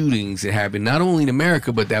mass shootings that happen not only in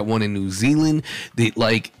America, but that one in New Zealand, that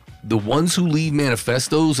like the ones who leave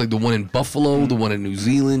manifestos, like the one in Buffalo, the one in New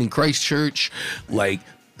Zealand, in Christchurch, like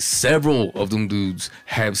several of them dudes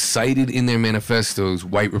have cited in their manifestos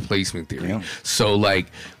white replacement theory. Yeah. So like,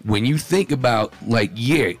 when you think about like,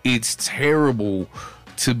 yeah, it's terrible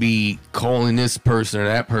to be calling this person or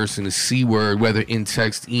that person a C word, whether in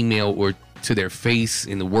text, email, or to their face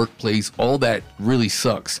in the workplace, all that really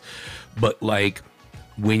sucks. But like,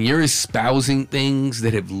 when you're espousing things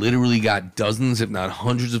that have literally got dozens, if not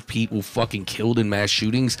hundreds of people fucking killed in mass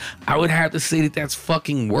shootings, I would have to say that that's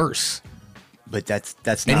fucking worse. But that's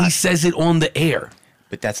not. And he says it on the air.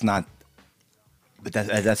 But that's not. But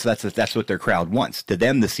that's what their crowd wants. To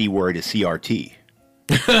them, the C word is CRT.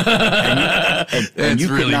 and you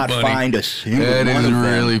could really not funny. find a single That one is of them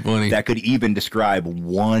really funny. that could even describe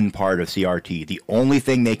one part of CRT. The only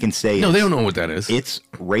thing they can say No, is they don't know what that is. it's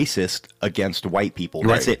racist against white people.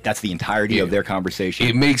 That's Right. it. That's the entirety of their conversation.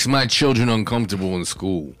 It makes my children uncomfortable in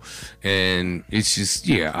school. And it's just,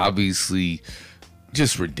 obviously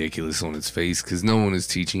just ridiculous on its face because no one is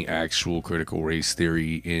teaching actual critical race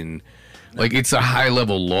theory in, like, it's a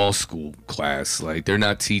high-level law school class. Like, they're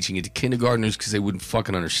not teaching it to kindergartners because they wouldn't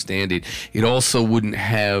fucking understand it. It also wouldn't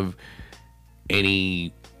have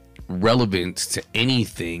any relevance to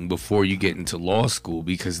anything before you get into law school,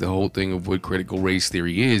 because the whole thing of what critical race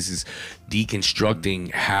theory is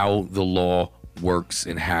deconstructing how the law works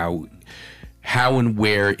and how and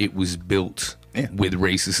where it was built with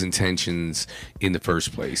racist intentions in the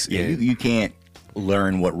first place. Yeah, And you can't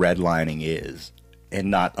learn what redlining is and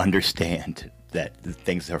not understand that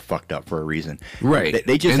things are fucked up for a reason. right.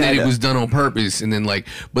 They just and had then it was done on purpose. And then, like,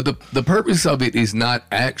 but the purpose of it is not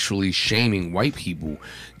actually shaming white people.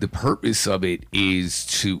 The purpose of it is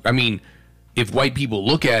to, I mean, if white people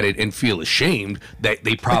look at it and feel ashamed, that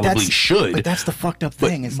they probably should. But that's the fucked up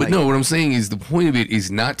thing. But no, what I'm saying is the point of it is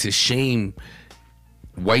not to shame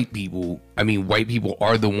white people. I mean, white people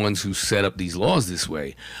are the ones who set up these laws this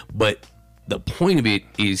way. But the point of it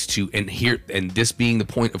is to, and this being the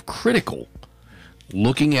point of critical,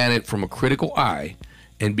 looking at it from a critical eye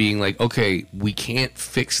and being like, okay, we can't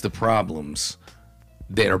fix the problems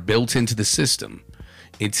that are built into the system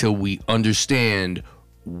until we understand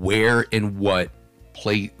where and what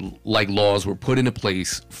laws were put into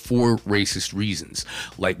place for racist reasons.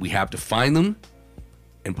 Like, we have to find them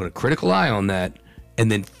and put a critical eye on that,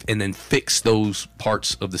 and then fix those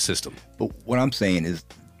parts of the system. But what I'm saying is,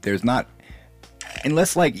 there's not,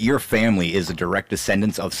 unless like your family is a direct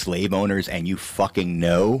descendant of slave owners and you fucking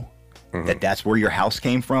know that that's where your house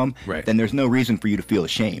came from, Right. then there's no reason for you to feel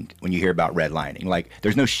ashamed when you hear about redlining. Like,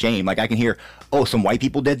 there's no shame. Like, I can hear, oh, some white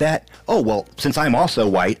people did that? Oh, well, since I'm also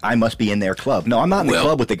white, I must be in their club. No, I'm not in the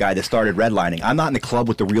club with the guy that started redlining. I'm not in the club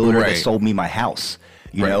with the realtor that Right. sold me my house.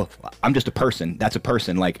 You know, I'm just a person. That's a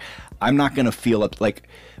person. Like, I'm not going to feel up, like,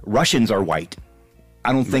 Russians are white.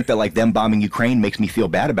 I don't think that, like, them bombing Ukraine makes me feel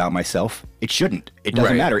bad about myself. It shouldn't. It doesn't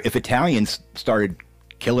Right. matter. If Italians started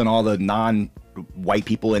killing all the non-white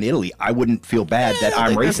people in Italy, I wouldn't feel bad that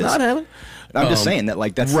I'm racist. I'm just saying that,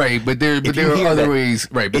 like, that's Right, but there if you are hear other that, ways.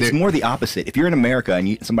 Right, but it's more the opposite. If you're in America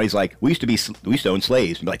and somebody's like, we used to own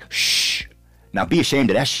slaves, and be like, shh. Now be ashamed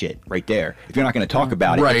of that shit right there. If you're not going to talk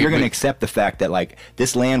about it, Right, if you're going to but- accept the fact that, like,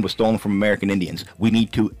 this land was stolen from American Indians, we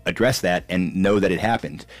need to address that and know that it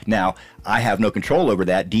happened. Now, I have no control over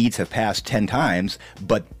that. Deeds have passed 10 times,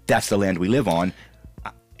 but that's the land we live on.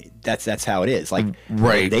 That's how it is. Like,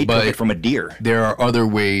 Right, they took but it from a deer. there are other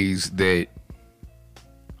ways that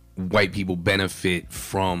white people benefit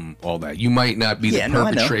from all that. You might not be the I know.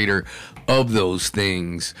 perpetrator of those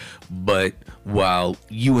things, but while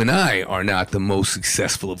you and I are not the most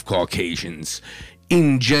successful of Caucasians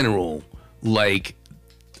in general, like,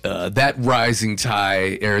 that rising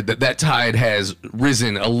tide, or that tide has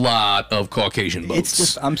risen a lot of Caucasian boats. It's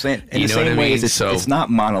just, I'm saying, in You the know what same I way mean? as it's not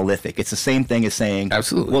monolithic. It's the same thing as saying,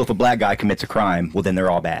 Absolutely. well, if a black guy commits a crime, well, then they're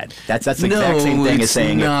all bad. That's the exact same thing as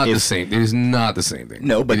saying, not if, the same. It is not the same thing.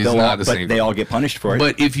 no, but It is not the same they thing. all get punished for it.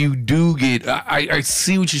 But if you do get, I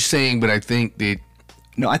see what you're saying, but I think that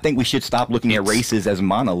No, I think we should stop looking at races as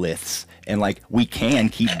monoliths. And, like, we can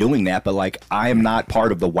keep doing that, but, like, I am not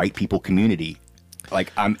part of the white people community.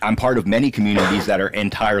 Like, I'm part of many communities that are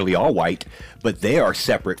entirely all white, but they are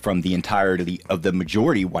separate from the entirety of the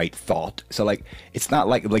majority white thought. So, like, it's not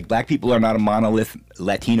like black people are not a monolith,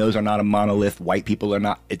 Latinos are not a monolith, white people are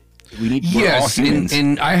not. We're all yes, humans.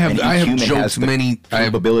 and I have each human joked has the many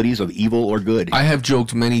capabilities of evil or good. I have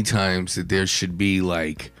joked many times that there should be,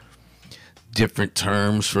 like, different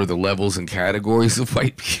terms for the levels and categories of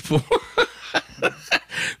white people.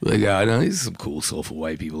 Like, I know these are some cool, soulful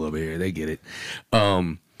white people over here. They get it.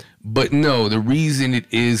 But no, the reason it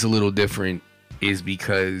is a little different is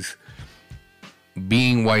because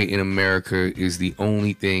being white in America is the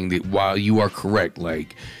only thing that, while you are correct,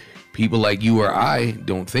 like, people like you or I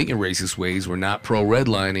don't think in racist ways. We're not pro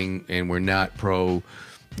redlining and we're not pro,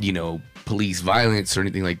 police violence or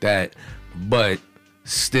anything like that. But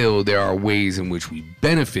still, there are ways in which we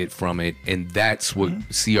benefit from it, and that's what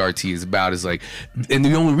CRT is about. Is like, and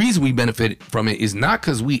the only reason we benefit from it is not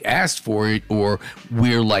because we asked for it or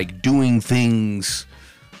we're, like, doing things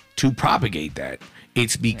to propagate that.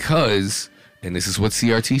 It's because, and this is what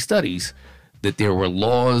CRT studies, that there were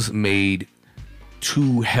laws made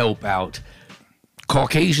to help out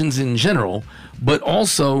Caucasians in general, But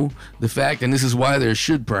also the fact, and this is why there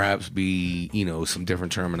should perhaps be, some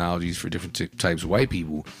different terminologies for different types of white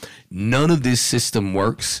people. None of this system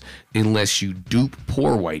works unless you dupe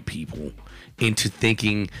poor white people into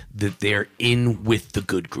thinking that they're in with the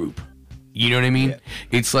good group. You know what I mean? Yeah.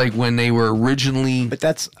 It's like when they were originally.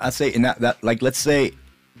 But I say, in that like, let's say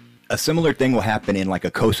a similar thing will happen in like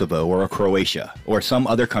a Kosovo or a Croatia or some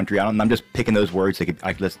other country. I'm just picking those words.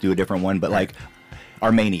 Let's do a different one, but like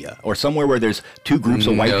Armenia or somewhere where there's two groups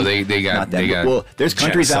of white people. They got well, there's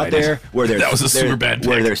countries out there where there's that was a super bad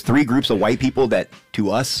where there's three groups of white people that to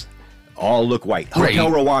us all look white. Hotel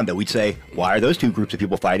Rwanda, we'd say, why are those two groups of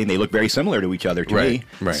people fighting? They look very similar to each other to me.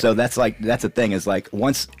 Right. So that's the thing is like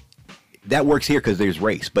once. That works here because there's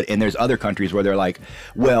race, and there's other countries where they're like,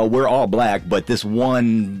 well, we're all black, but this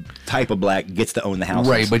one type of black gets to own the houses.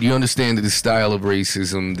 Right, but you understand that the style of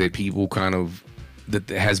racism that people that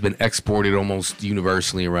has been exported almost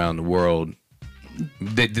universally around the world.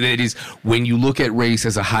 That is when you look at race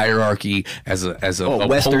as a hierarchy, as a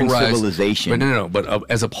Western polarized, civilization.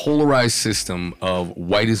 But as a polarized system of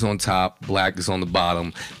white is on top, black is on the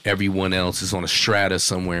bottom, everyone else is on a strata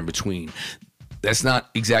somewhere in between. That's not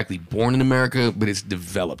exactly born in America, but it's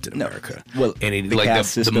developed in America. Well, and the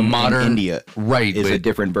caste system the modern in India is a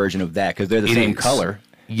different version of that because they're the same color.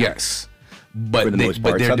 Yes, but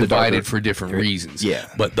they're divided for different reasons. Yeah,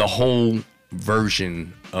 but the whole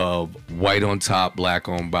version of white on top, black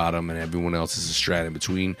on bottom, and everyone else is a strata in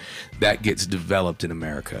between, that gets developed in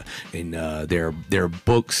America. And there are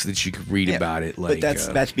books that you could read about it. Like,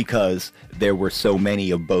 but that's because there were so many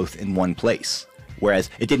of both in one place.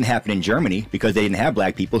 Whereas it didn't happen in Germany because they didn't have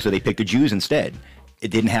black people, so they picked the Jews instead.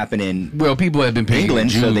 It didn't happen in people have been picking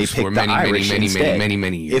England, Jews so they picked for the Irish instead.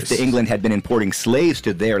 Many years. If the England had been importing slaves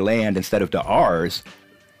to their land instead of to ours,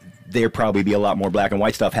 there'd probably be a lot more black and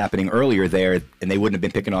white stuff happening earlier there, and they wouldn't have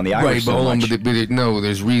been picking on the Irish so much. No,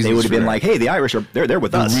 there's reasons. They would have been like, "Hey, the Irish they're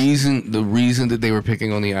with us." The reason that they were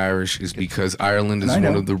picking on the Irish is because Ireland is one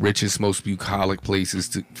of the richest, most bucolic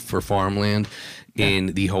places for farmland. In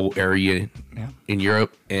the whole area in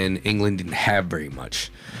Europe, and England didn't have very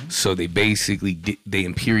much, so they basically they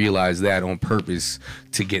imperialized that on purpose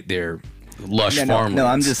to get their lush farmland. No,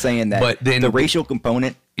 I'm just saying that. But then the racial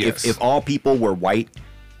component, if all people were white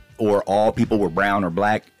or all people were brown or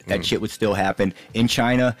black, that shit would still happen. In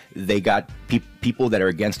China, they got people that are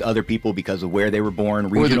against other people because of where they were born,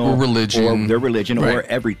 regional, or religion, or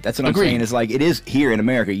every. That's what I'm saying. Is like it is here in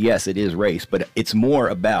America. Yes, it is race, but it's more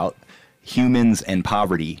about humans and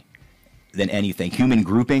poverty than anything. Human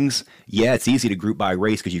groupings, it's easy to group by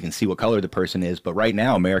race because you can see what color the person is, but right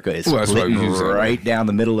now America is splitting right down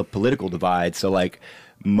the middle of political divide. So like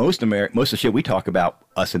most of the shit we talk about,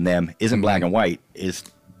 us and them, isn't black and white, is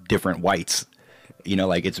different whites.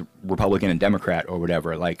 Like it's Republican and Democrat or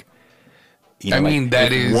whatever. Like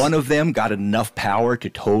that is one of them got enough power to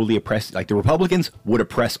totally oppress, like the Republicans would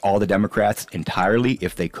oppress all the Democrats entirely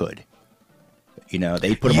if they could.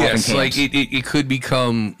 They put them off in camps. Like it could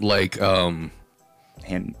become like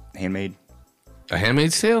Handmaid. A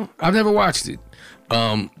Handmaid's Tale? I've never watched it.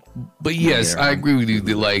 But yes, I agree with you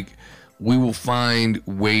that like we will find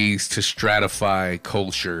ways to stratify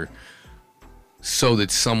culture so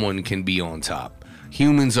that someone can be on top.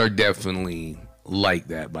 Humans are definitely like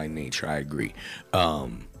that by nature. I agree.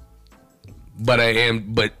 But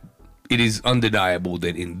it is undeniable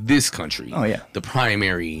that in this country, the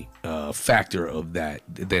primary factor of that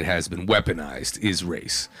has been weaponized is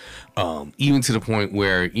race. Even to the point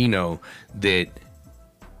where, that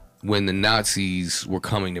when the Nazis were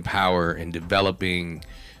coming to power and developing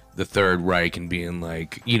the Third Reich and being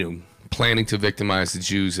like, planning to victimize the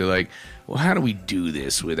Jews, they're like, well, how do we do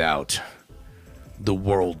this without the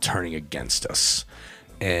world turning against us?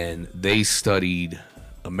 And they studied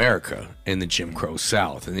America and the Jim Crow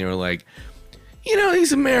South, and they were like,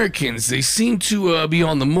 these Americans, they seem to be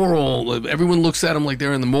on the moral, everyone looks at them like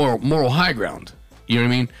they're in the moral high ground. You know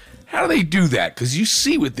what I mean? How do they do that? Because you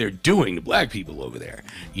see what they're doing to black people over there,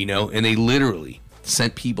 and they literally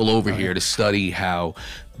sent people over here to study how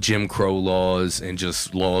Jim Crow laws and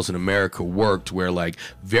just laws in America worked, where like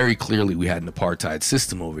very clearly we had an apartheid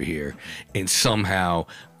system over here and somehow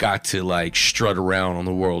got to like strut around on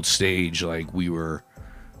the world stage like we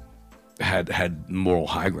had moral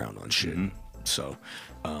high ground on shit. So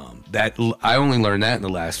that I only learned that in the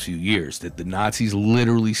last few years, that the Nazis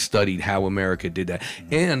literally studied how America did that.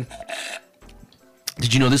 And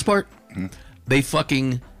did you know this part? They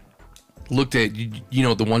fucking looked at,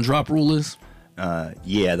 what the one drop rule is?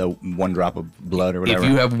 The one drop of blood or whatever. If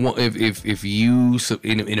you have one, if you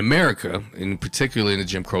in America, and particularly in the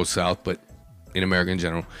Jim Crow South, but in America in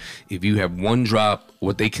general, if you have one drop,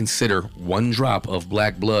 what they consider one drop of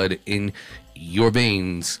black blood in your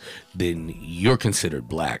veins, then you're considered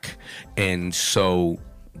black. And so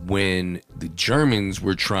when the Germans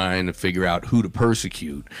were trying to figure out who to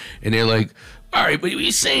persecute, and they're like, all right, but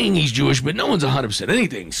he's saying he's Jewish, but no one's 100%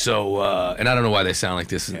 anything. So, and I don't know why they sound like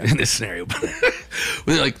this in this scenario, but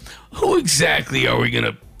they're like, who exactly are we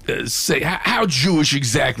going to say, how Jewish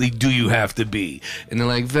exactly do you have to be? And they're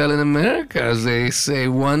like, well, in America, they say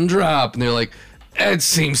one drop. And they're like, that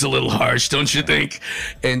seems a little harsh, don't you think?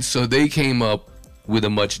 And so they came up with a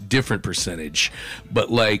much different percentage. But,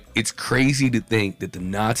 like, it's crazy to think that the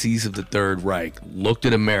Nazis of the Third Reich looked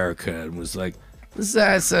at America and was like,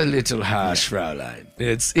 that's a little harsh, Fraulein.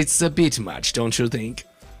 It's a bit much, don't you think?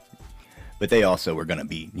 But they also were going to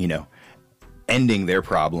be, ending their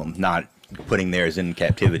problem, not putting theirs in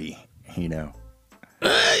captivity, Yeah,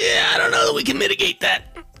 I don't know that we can mitigate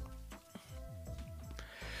that.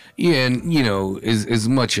 Yeah, and, as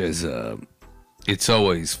much as it's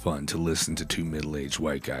always fun to listen to two middle-aged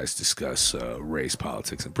white guys discuss race,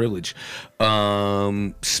 politics, and privilege.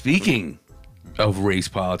 Speaking of race,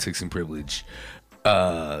 politics, and privilege,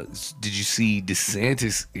 did you see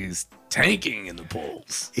DeSantis is tanking in the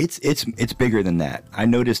polls? It's bigger than that. I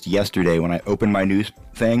noticed yesterday when I opened my news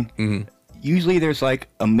thing, usually there's like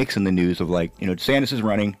a mix in the news of like, DeSantis is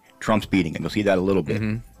running, Trump's beating him. You'll see that a little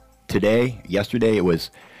bit. Yesterday, it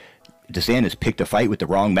was DeSantis picked a fight with the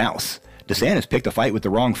wrong mouse. DeSantis picked a fight with the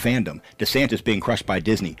wrong fandom. DeSantis being crushed by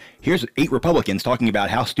Disney. Here's 8 Republicans talking about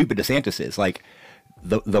how stupid DeSantis is. Like,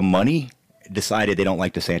 the money decided they don't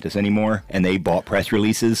like DeSantis anymore, and they bought press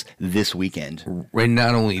releases this weekend. And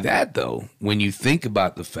not only that, though, when you think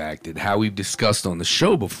about the fact that how we've discussed on the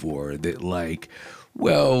show before, that like,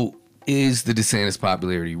 well, is the DeSantis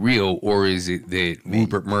popularity real, or is it that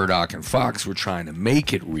Rupert Murdoch and Fox were trying to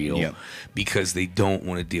make it real because they don't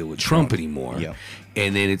want to deal with Trump anymore?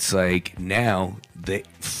 And then it's like now that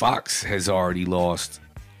Fox has already lost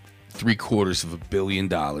 $750 million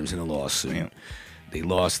in a lawsuit. They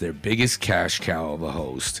lost their biggest cash cow of a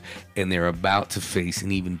host, and they're about to face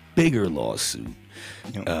an even bigger lawsuit.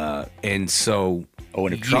 And so,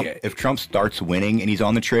 and if Trump starts winning and he's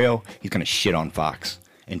on the trail, he's going to shit on Fox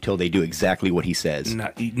until they do exactly what he says.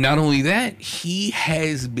 Not only that, he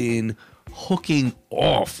has been hooking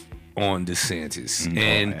off on DeSantis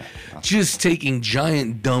and just taking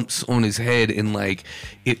giant dumps on his head. And like,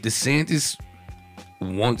 if DeSantis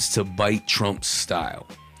wants to bite Trump's style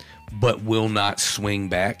but will not swing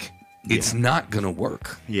back, it's not going to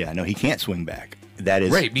work. Yeah, no, he can't swing back. That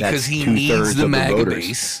is right, because he needs the MAGA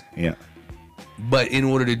base. Yeah. But in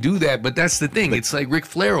order to do that, but that's the thing. It's like Ric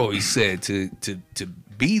Flair always said, to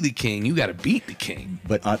be the king, you got to beat the king.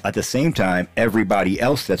 But at the same time, everybody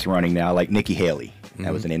else that's running now, like Nikki Haley.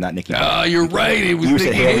 That was the name, not Nikki Haley. Oh, you're right. It was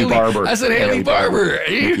Nikki Haley. Barber. I said Haley Barber.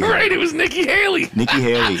 You're right. It was Nikki Haley. Nikki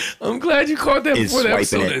Haley. I'm glad you caught that before that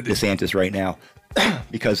episode swiping at DeSantis right now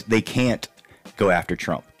because they can't go after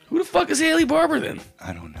Trump. Who the fuck is Haley Barber then?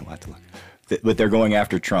 I don't know. I have to look. But they're going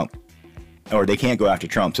after Trump. Or they can't go after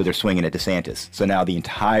Trump, so they're swinging at DeSantis. So now the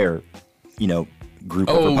entire, group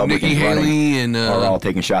of Republicans Nikki Haley and are all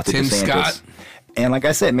taking shots at Tim DeSantis. Scott. And like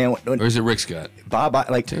I said, man, or is it Rick Scott?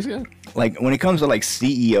 Tim Scott? Like when it comes to like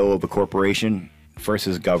CEO of a corporation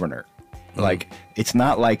versus governor, like it's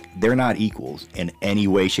not like they're not equals in any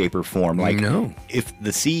way, shape, or form. Like if the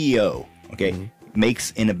CEO,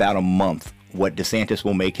 makes in about a month what DeSantis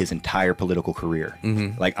will make his entire political career.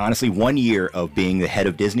 Like honestly, 1 year of being the head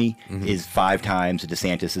of Disney is 5 times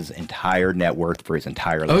DeSantis's entire net worth for his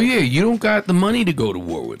entire life. Oh yeah, you don't got the money to go to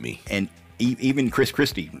war with me. And even Chris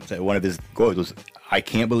Christie, one of his quotes was, "I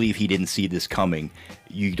can't believe he didn't see this coming.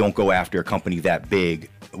 You don't go after a company that big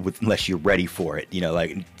unless you're ready for it."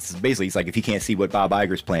 Like basically, it's like if he can't see what Bob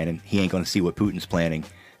Iger's planning, he ain't going to see what Putin's planning.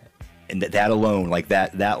 And that alone, like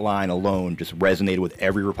that line alone, just resonated with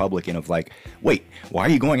every Republican of like, wait, why are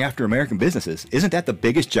you going after American businesses? Isn't that the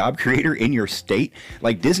biggest job creator in your state?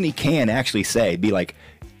 Like Disney can actually be like,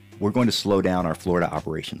 we're going to slow down our Florida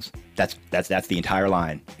operations. That's the entire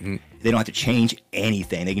line. They don't have to change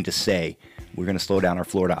anything. They can just say, we're going to slow down our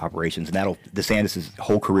Florida operations, and DeSantis'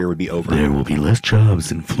 whole career would be over. There will be less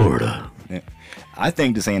jobs in Florida. Yeah. I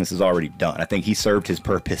think DeSantis is already done. I think he served his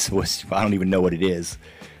purpose, which I don't even know what it is,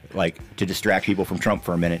 like to distract people from Trump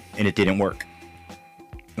for a minute, and it didn't work.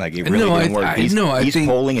 Like it really didn't work. He's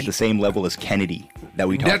polling at the same level as Kennedy that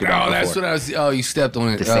we talked about before. That's what I was. Oh, you stepped on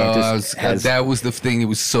it. That was the thing that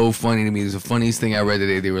was so funny to me. It was the funniest thing I read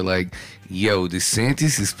today. They were like, "Yo,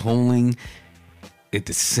 DeSantis is polling at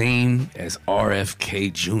the same as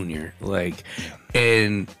RFK Jr." Like,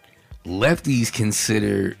 and lefties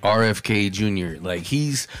consider RFK Jr. like he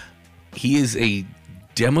is a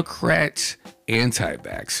Democrat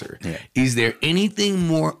anti-vaxxer. Yeah. Is there anything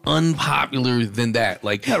more unpopular than that?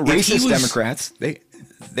 Like racist Democrats, they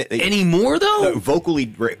anymore though? Vocally,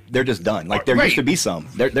 they're just done. Like there used to be some.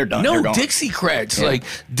 They're done. No, they're gone. Dixiecrats. Yeah. Like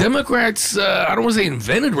Democrats, I don't want to say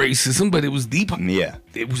invented racism, but it was the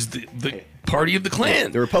party of the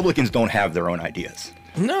Klan. The Republicans don't have their own ideas.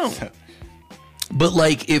 No. But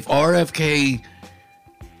like if RFK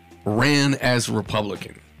ran as a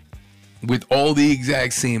Republican with all the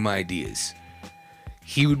exact same ideas,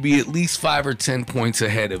 he would be at least 5 or 10 points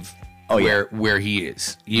ahead of where he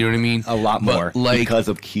is. You know what I mean? A lot more, like, because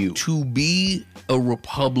of Q. To be a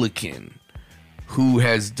Republican who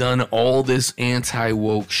has done all this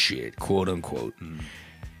anti-woke shit, quote unquote,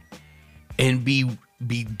 and be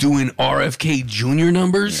doing RFK Jr.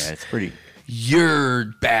 numbers. Yeah, it's pretty. You're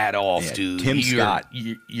bad off, dude. Tim Scott,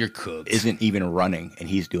 you're cooked. Isn't even running, and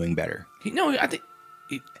he's doing better. I think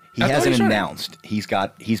he hasn't announced. He's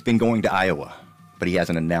been going to Iowa, but he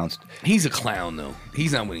hasn't announced. He's a clown, though.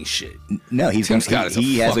 He's not winning shit. No, he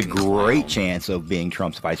has a great clown. chance of being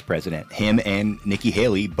Trump's vice president. Him and Nikki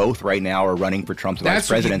Haley both right now are running for Trump's vice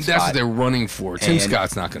president spot. That's what they're running for. Tim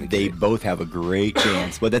Scott's not going to get it. They both have a great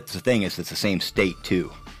chance. But that's the thing is, it's the same state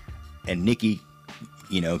too, and Nikki,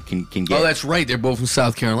 can get. Oh, that's right. They're both from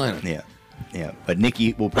South Carolina. Yeah. But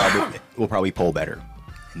Nikki will probably poll better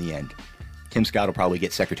in the end. Tim Scott will probably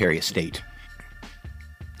get Secretary of State.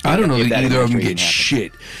 I don't know that either of them get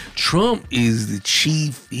shit. Trump is the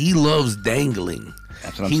chief. He loves dangling.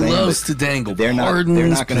 That's what I'm saying. He loves to dangle. They're Pardons,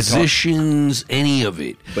 not going to positions, any of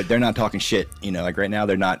it. But they're not talking shit. Like right now,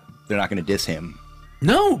 they're not going to diss him.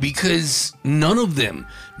 No, because none of them,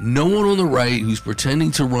 no one on the right who's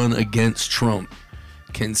pretending to run against Trump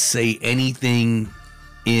can say anything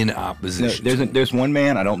in opposition. No, there's one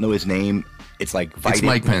man, I don't know his name. It's like it's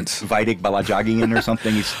Mike Pence. Vidik Balajagian or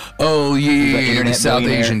something. He's the South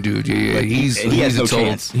Asian dude. Yeah. He has no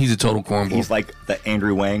chance. He's a total cornball. He's like the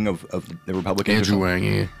Andrew Wang of the Republicans. Andrew Wang,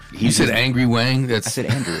 yeah. You said Angry Wang? I said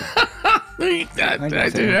Andrew. I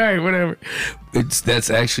did. All right, whatever. That's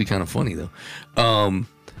actually kind of funny though.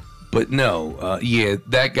 But no,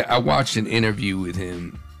 that guy. I watched an interview with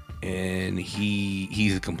him, and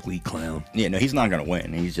he's a complete clown. Yeah, no, he's not gonna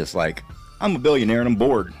win. He's just like, I'm a billionaire and I'm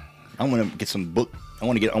bored. I want to get some book. I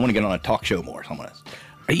want to get on a talk show more. So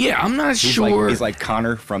I'm not sure. He's like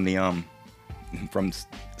Connor from the from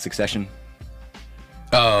Succession.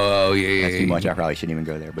 Oh yeah. That's too much. I probably shouldn't even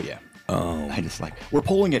go there. But yeah. I just we're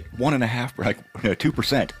polling at 1.5%, like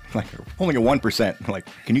 2%. Like we're polling at 1%. I'm like,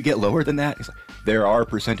 can you get lower than that? He's like, there are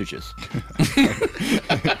percentages.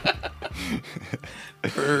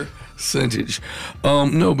 Percentage.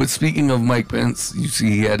 No, but speaking of Mike Pence, you see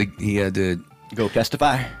he had to go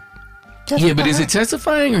testify. Yeah, but is it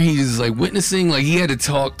testifying or he's like witnessing? Like he had to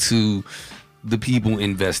talk to the people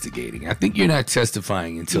investigating. I think you're not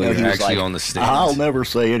testifying until you're actually on the stand. I'll never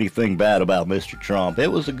say anything bad about Mr. Trump. It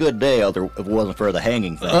was a good day if it wasn't for the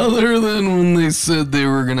hanging thing. Other than when they said they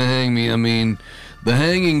were going to hang me. I mean, the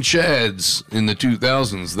hanging Chads in the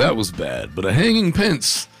 2000s, that was bad. But a hanging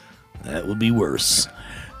Pence, that would be worse.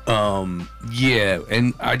 Yeah,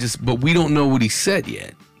 and but we don't know what he said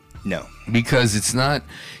yet. No. Because it's not,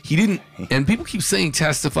 he didn't, and people keep saying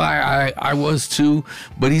testify, I was too,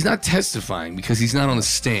 but he's not testifying because he's not on the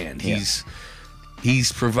stand. Yeah.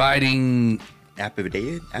 He's providing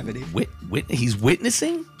affidavit. He's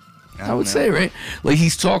witnessing, I would say, right? Like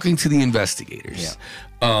he's talking to the investigators.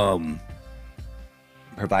 Yeah.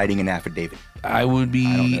 Providing an affidavit. I would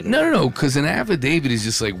be, no, because an affidavit is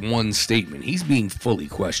just like one statement. He's being fully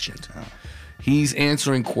questioned. Oh. He's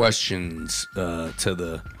answering questions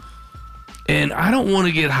and I don't want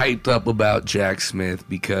to get hyped up about Jack Smith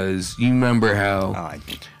because you remember how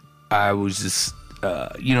I was just,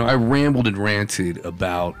 I rambled and ranted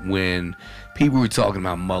about when people were talking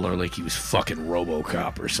about Mueller like he was fucking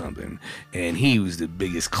RoboCop or something, and he was the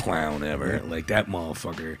biggest clown ever. Like that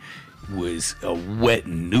motherfucker was a wet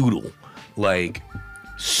noodle, like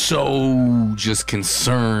so just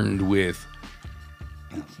concerned with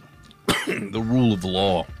the rule of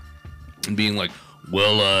law and being like,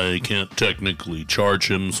 well, I can't technically charge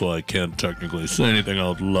him, so I can't technically say anything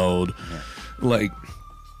out loud. Yeah. Like,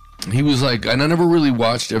 he was like, and I never really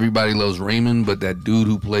watched Everybody Loves Raymond, but that dude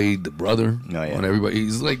who played the brother on Everybody,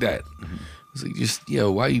 he's like that. Mm-hmm. It's like, just,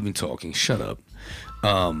 why are you even talking? Shut up.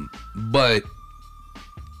 But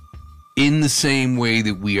in the same way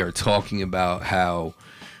that we are talking about how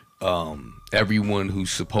everyone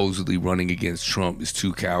who's supposedly running against Trump is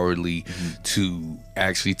too cowardly to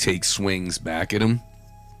actually take swings back at him,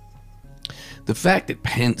 the fact that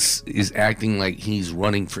Pence is acting like he's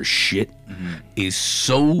running for shit is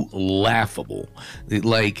so laughable. That,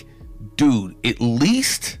 like, dude, at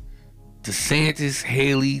least DeSantis,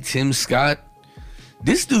 Haley, Tim Scott,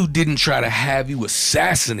 this dude didn't try to have you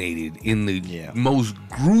assassinated in the most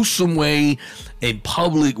gruesome way and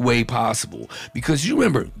public way possible. Because you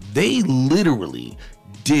remember, they literally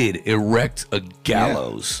did erect a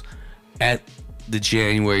gallows at the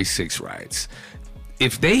January 6th riots.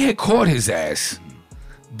 If they had caught his ass,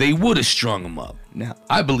 they would have strung him up. Now,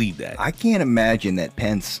 I believe that. I can't imagine that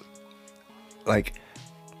Pence, like,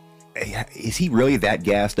 is he really that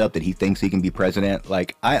gassed up that he thinks he can be president?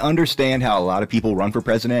 Like, I understand how a lot of people run for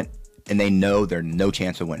president and they know there's no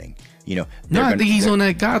chance of winning. You know, no, I think he's on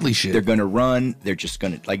that godly shit. They're going to run. They're just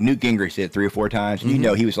going to, like Newt Gingrich did 3 or 4 times. And you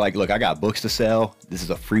know, he was like, look, I got books to sell. This is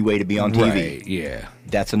a free way to be on TV. Right, yeah.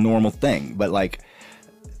 That's a normal thing. But, like,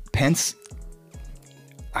 Pence,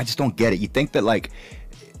 I just don't get it. You think that, like,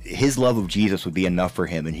 his love of Jesus would be enough for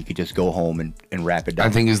him and he could just go home and wrap it down. I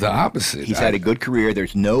think it's the opposite. He's had a good career.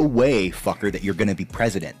 There's no way, fucker, that you're going to be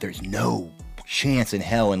president. There's no chance in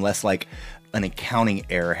hell unless, like, an accounting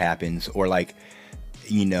error happens or, like,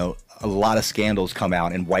 you know, a lot of scandals come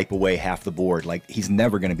out and wipe away half the board. Like, he's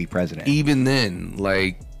never going to be president. Even then,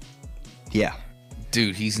 like, yeah,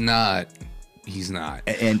 dude, he's not.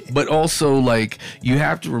 And but also, like, you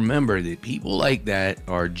have to remember that people like that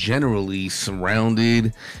are generally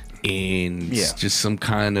surrounded in just some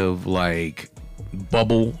kind of, like,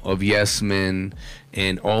 bubble of yes men.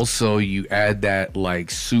 And also you add that, like,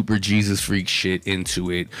 super Jesus freak shit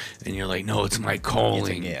into it and you're like, no, it's my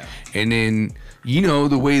calling. And then, you know,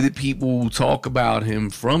 the way that people talk about him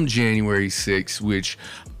from January 6th, which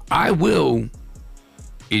I will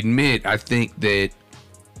admit, I think that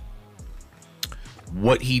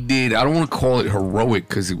what he did, I don't want to call it heroic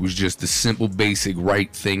because it was just the simple, basic, right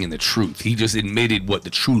thing and the truth. He just admitted what the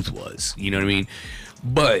truth was. You know what I mean?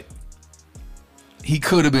 But he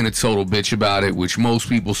could have been a total bitch about it, which most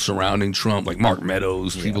people surrounding Trump, like Mark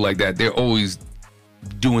Meadows, people like that, they're always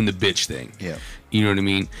doing the bitch thing. Yeah. You know what I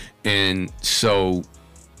mean? And so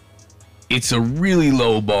it's a really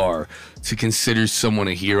low bar to consider someone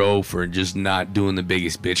a hero for just not doing the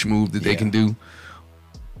biggest bitch move that they can do.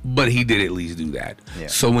 But he did at least do that. Yeah.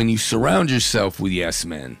 So when you surround yourself with yes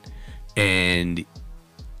men and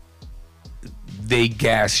they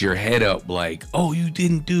gas your head up like, oh, you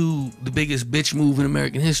didn't do the biggest bitch move in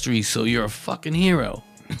American history, so you're a fucking hero.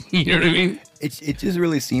 You know what I mean? It just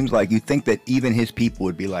really seems like you think that even his people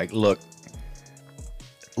would be like, look,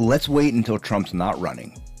 let's wait until Trump's not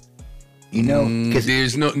running. You know? Because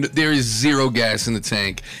there is zero gas in the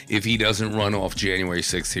tank if he doesn't run off January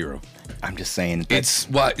 6th hero. I'm just saying it's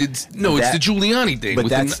the Giuliani thing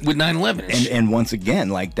with 9/11. And once again,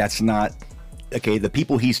 like, that's not okay. The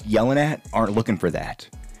people he's yelling at aren't looking for that.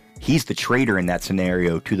 He's the traitor in that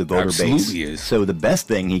scenario to the voter base. Is. So the best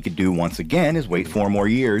thing he could do once again is wait 4 more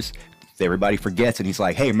years. Everybody forgets, and he's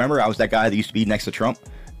like, hey, remember I was that guy that used to be next to Trump?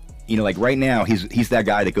 You know, like right now he's that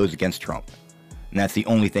guy that goes against Trump, and that's the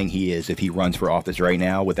only thing he is if he runs for office right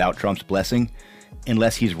now without Trump's blessing,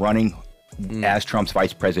 unless he's running as Trump's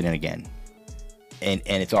vice president again. And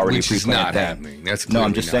it's already which is not happening. That's no,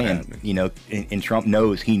 I'm just saying, happening. You know, and Trump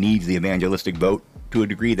knows he needs the evangelistic vote to a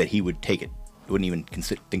degree that he would take it. He wouldn't even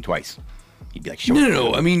think twice. He'd be like, sure.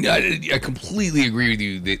 No. I mean, I completely agree with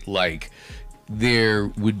you that, like, there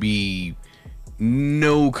would be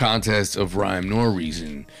no contest of rhyme nor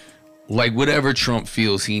reason. Like, whatever Trump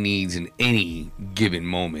feels he needs in any given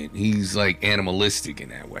moment, he's, like, animalistic in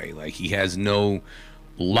that way. Like, he has no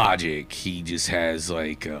logic. He just has,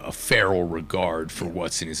 like, a feral regard for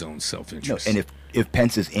what's in his own self-interest. No, and if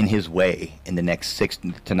Pence is in his way in the next 6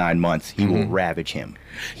 to 9 months, he will ravage him.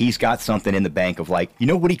 He's got something in the bank of, like, you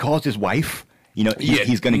know what he calls his wife? You know,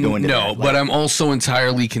 he's going to go into that. No, but I'm also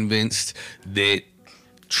entirely convinced that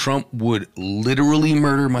Trump would literally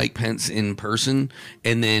murder Mike Pence in person,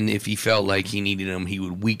 and then if he felt like he needed him, he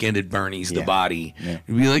would weekend at Bernie's the body and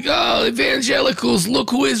be like, oh, evangelicals, look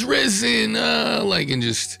who is risen, and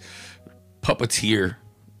just puppeteer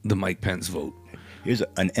the Mike Pence vote. Here's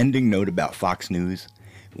an ending note about Fox News.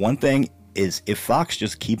 One thing is, if Fox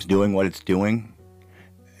just keeps doing what it's doing,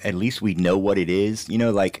 at least we know what it is. You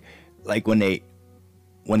know, like when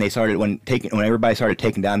everybody started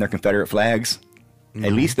taking down their Confederate flags.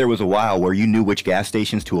 At least there was a while where you knew which gas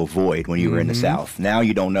stations to avoid when you were in the South. Now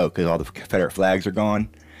you don't know because all the Confederate flags are gone.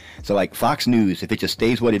 So, like, Fox News, if it just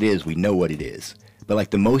stays what it is, we know what it is. But, like,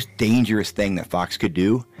 the most dangerous thing that Fox could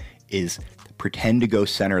do is pretend to go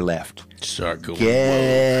center left. Start going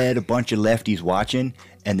Get a bunch of lefties watching,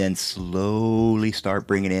 and then slowly start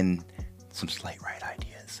bringing in some slight right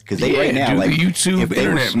ideas. business. Because they right now, do like, the YouTube if they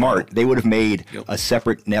were internet smart, model. they would have made Yep. a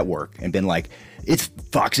separate network and been like, it's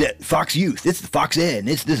Fox Youth, it's the Fox N,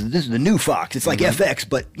 this is the new Fox. It's like FX,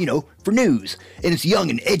 but for news, and it's young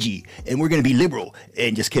and edgy, and we're gonna be liberal.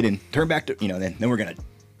 And just kidding, turn back to then we're gonna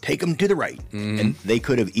take them to the right. And they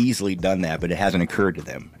could have easily done that, but it hasn't occurred to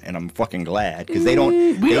them, and I'm fucking glad because they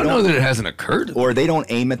don't. We don't know that it hasn't occurred to them. Or they don't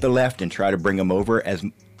aim at the left and try to bring them over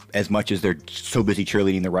as much as they're so busy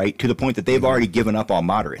cheerleading the right, to the point that they've already given up on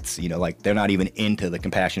moderates. Like they're not even into the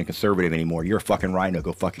compassionate conservative anymore. You're a fucking rhino.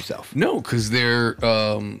 Go fuck yourself. No, because they're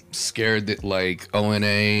scared that like ONA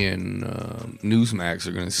and Newsmax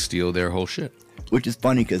are going to steal their whole shit. Which is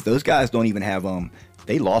funny because those guys don't even have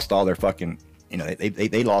they lost all their fucking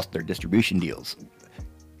they lost their distribution deals.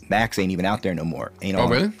 Max ain't even out there no more. Oh,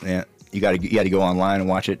 really? Yeah, you had to go online and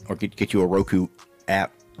watch it, or get you a Roku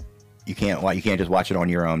app. You can't just watch it on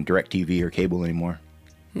your DirecTV or cable anymore.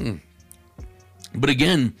 But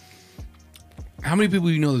again, how many people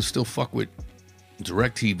that still fuck with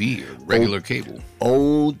DirecTV or regular cable?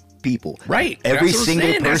 Old people, Right. Every That's what I'm single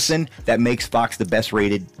saying. person that makes Fox the best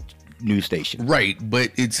rated news station. Right, but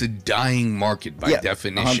it's a dying market by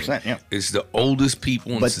definition. 100%, yeah. It's the oldest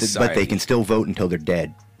people in society. But they can still vote until they're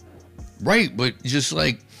dead. Right, but just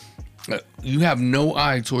like you have no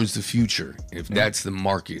eye towards the future if that's the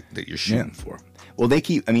market that you're shooting for. Well,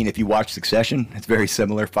 if you watch Succession, it's very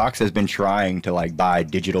similar. Fox has been trying to like buy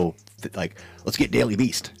digital, let's get Daily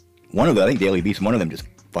Beast. I think Daily Beast, one of them just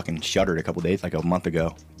fucking shuttered a couple days, like a month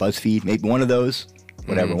ago. BuzzFeed, maybe one of those,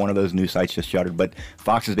 whatever, one of those news sites just shuttered. But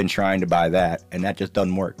Fox has been trying to buy that, and that just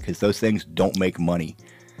doesn't work because those things don't make money.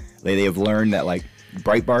 They have learned that, like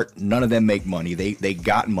Breitbart, none of them make money. They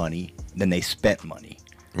got money, then they spent money.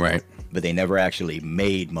 Right. But they never actually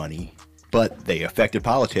made money. But they affected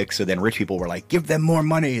politics, so then rich people were like, give them more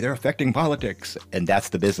money, they're affecting politics. And that's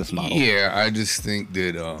the business model. Yeah, I just think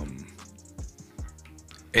that,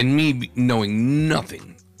 and me knowing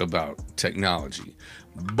nothing about technology,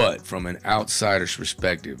 but from an outsider's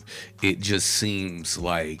perspective, it just seems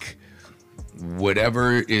like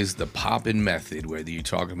whatever is the poppin' method, whether you're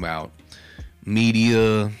talking about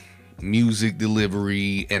media, music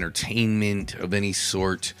delivery, entertainment of any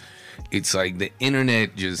sort, it's like the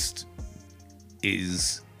internet just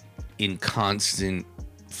is in constant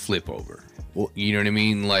flip over. Well, you know what I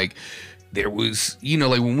mean? Like there was,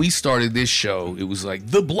 like when we started this show, it was like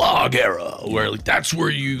the blog era, where like that's where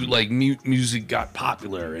you like music got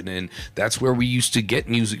popular, and then that's where we used to get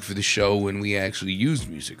music for the show when we actually used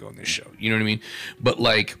music on this show. You know what I mean? But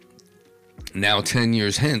like now, 10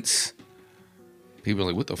 years hence, people are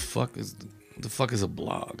like, what the fuck is a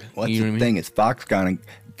blog? What's you know the what I mean? thing is, Fox kind of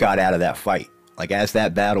got out of that fight. Like as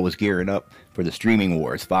that battle was gearing up for the streaming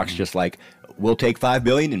wars, Fox just like, we'll take $5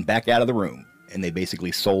 billion and back out of the room. And they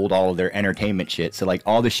basically sold all of their entertainment shit. So like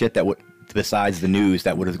all the shit that would, besides the news,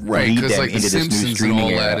 that would have lead them like into the this new Simpsons streaming and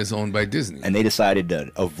all era. that is owned by Disney. And they decided to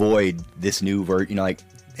avoid this new like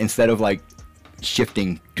instead of like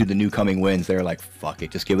shifting to the new coming winds, they're like, fuck it,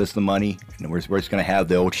 just give us the money, and we're just gonna have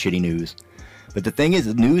the old shitty news. But the thing is,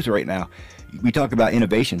 the news right now, we talk about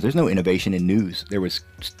innovations. There's no innovation in news. There was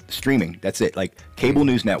streaming. That's it. Like cable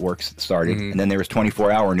news networks started, and then there was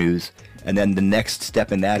 24-hour news, and then the next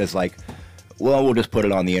step in that is like, well, we'll just put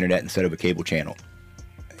it on the internet instead of a cable channel.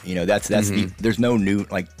 That's there's no new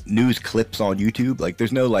like news clips on YouTube. Like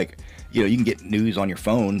there's no like, you can get news on your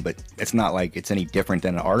phone, but it's not like it's any different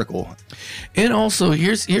than an article. And also,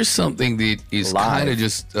 here's something that is Live. kind of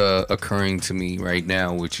just occurring to me right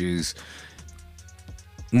now, which is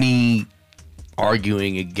me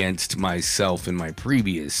arguing against myself in my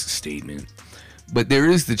previous statement. But there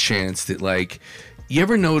is the chance that, like, you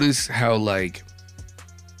ever notice how, like,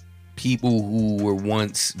 people who were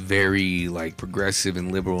once very, like, progressive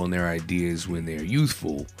and liberal in their ideas when they're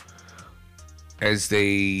youthful, as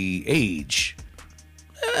they age,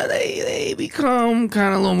 they become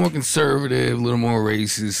kind of a little more conservative, a little more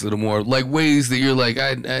racist, a little more, like, ways that you're like,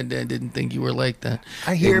 I didn't think you were like that.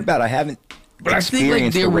 I hear about. I haven't But I think, like,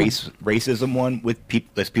 experienced there the were- racism one with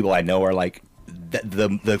people. There's people I know are like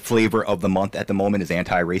the flavor of the month at the moment is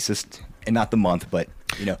anti-racist, and not the month, but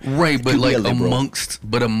Right, but to be like a liberal.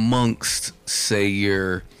 amongst say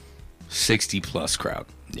your 60 plus crowd.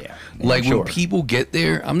 Yeah, Like sure. when people get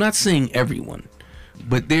there, I'm not saying everyone,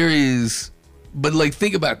 but like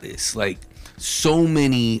think about this. Like so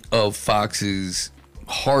many of Fox's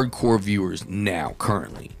hardcore viewers now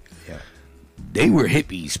currently, they were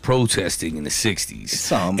hippies protesting in the 60s.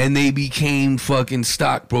 Some. And they became fucking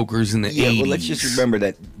stockbrokers in the 80s. Well, let's just remember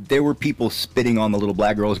that there were people spitting on the little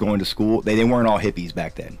black girls going to school. They weren't all hippies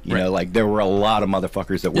back then. You know, like there were a lot of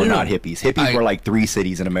motherfuckers that were not hippies. Hippies were like 3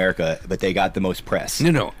 cities in America, but they got the most press.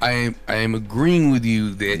 No, I am agreeing with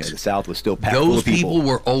you that the South was still packed full those of people. people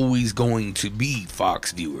were always going to be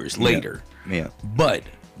Fox viewers later. Yeah. But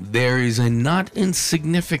there is a not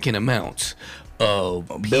insignificant amount of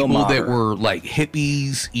people that were like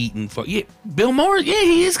hippies eating Bill Maher,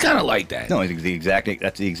 he is kind of like that. No, that's the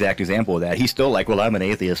exact example of that. He's still like, well, I'm an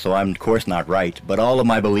atheist, so I'm of course not right, but all of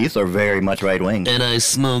my beliefs are very much right wing. And I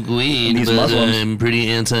smoke weed, but Muslims, I'm pretty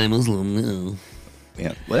anti-Muslim. No.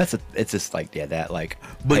 Yeah, well, it's just like that. Like,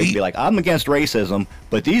 but he'd be like, I'm against racism,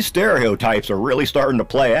 but these stereotypes are really starting to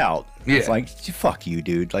play out. Yeah. It's like, fuck you,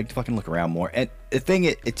 dude. Like, fucking look around more. And the thing,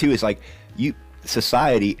 it too, is like,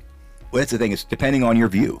 society. Well, that's the thing, is depending on your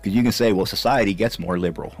view, because you can say, well, society gets more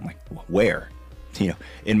liberal. I'm like, where?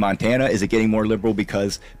 In Montana, is it getting more liberal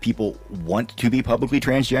because people want to be publicly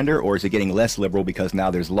transgender, or is it getting less liberal because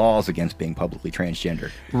now there's laws against being publicly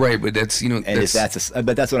transgender? Right, but that's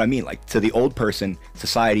but that's what I mean. Like, to the old person,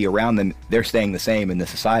 society around them, they're staying the same, and the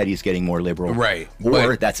society is getting more liberal. Right,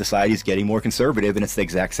 or that society is getting more conservative, and it's the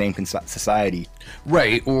exact same society.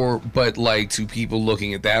 Right, but like to people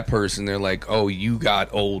looking at that person, they're like, oh, you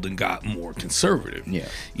got old and got more conservative.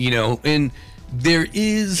 Yeah, and. There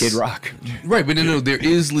is Kid Rock, right? But no, there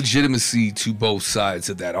is legitimacy to both sides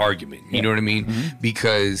of that argument. You know what I mean? Mm-hmm.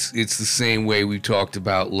 Because it's the same way we've talked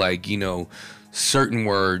about, like, certain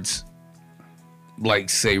words, like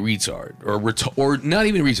say retard or not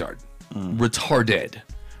even retard, retarded,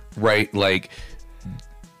 right? Like,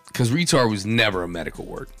 because retard was never a medical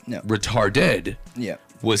word. No. Retarded,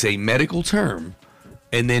 was a medical term,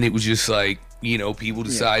 and then it was just like, people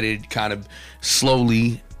decided kind of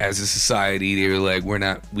slowly as a society, they were like,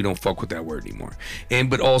 we don't fuck with that word anymore.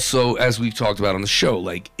 But also, as we've talked about on the show,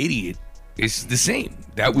 like idiot is the same.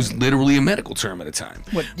 That was literally a medical term at a time.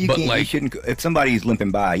 You shouldn't, if somebody's limping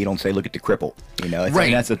by, you don't say, look at the cripple. Right. I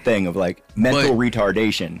mean, that's the thing of like mental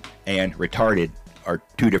retardation and retarded are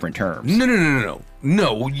 2 different terms.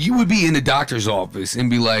 No, you would be in the doctor's office and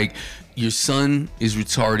be like, your son is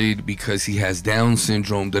retarded because he has Down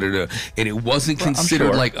syndrome, and it wasn't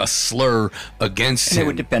considered like a slur against him. It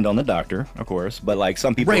would depend on the doctor, of course, but like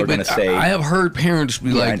some people are going to say. I have heard parents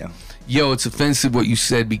be like, yo, it's offensive what you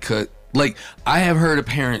said, because like I have heard a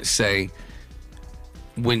parent say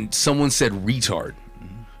when someone said retard,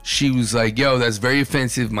 she was like, yo, that's very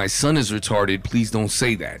offensive. My son is retarded. Please don't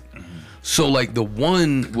say that. So like the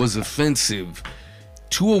one was offensive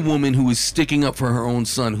to a woman who is sticking up for her own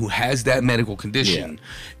son who has that medical condition.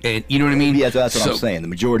 And you know what I mean? Yeah, that's what I'm saying. The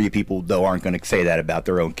majority of people, though, aren't going to say that about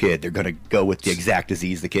their own kid. They're going to go with the exact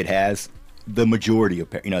disease the kid has. The majority of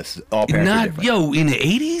all parents are different. In the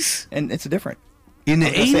 80s? And it's different. In the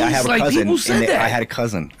 80s? I have a cousin. People said that. I had a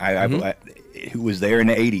cousin who was there in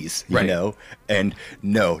the 80s, you know? And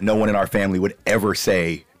no one in our family would ever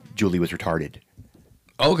say Julie was retarded.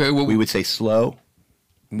 Okay, well, we would say slow.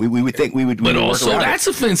 We would think we would. But also, that's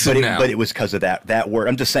offensive now. But it was because of that word.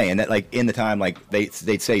 I'm just saying that, like, in the time, like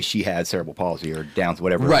they'd say she had cerebral palsy or Downs,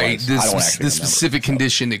 whatever. Right. It was. The specific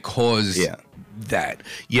condition that caused that.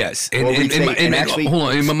 Yes. And actually,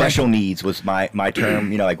 hold on. Special needs was my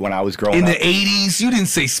term. Like when I was growing up. In the 80s, you didn't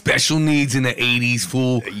say special needs in the 80s,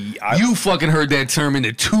 fool. You fucking heard that term in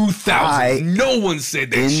the 2000s. No one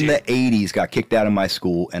said that shit. In the 80s, got kicked out of my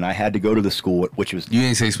school, and I had to go to the school, which was. You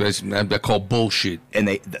didn't say special. That called bullshit. And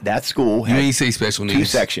that school had. You didn't say special needs. 2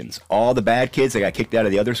 sections. All the bad kids that got kicked out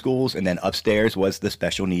of the other schools, and then upstairs was the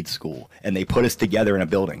special needs school, and they put us together in a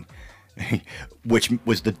building. Which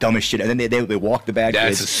was the dumbest shit. And then they walk the bad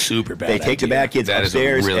kids. That's a super bad They take the bad kids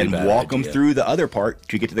upstairs and walk them idea. through the other part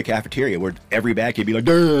to get to the cafeteria, where every bad kid be like,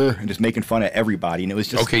 "Durr," and just making fun of everybody. And it was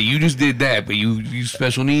just okay. You just did that, but you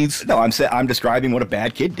special needs. No, I'm describing what a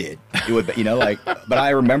bad kid did. It would, but I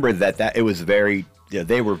remember that it was very.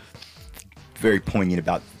 They were very poignant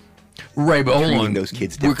about. Right, but hold on. Those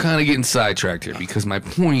kids. We're kind of getting sidetracked here because my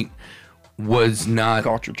point was not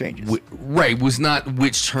culture changes. Was not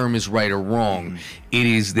which term is right or wrong. It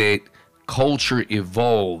is that culture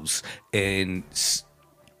evolves, and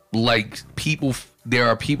like people, there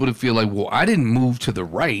are people that feel like, well, I didn't move to the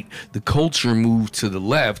right, the culture moved to the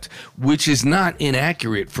left, which is not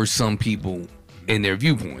inaccurate for some people in their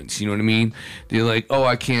viewpoints. You know what I mean? They're like, oh,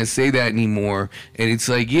 I can't say that anymore, and it's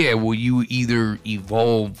like, yeah, well, you either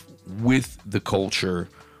evolve with the culture,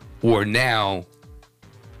 or now,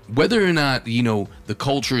 whether or not, the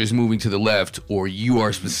culture is moving to the left or you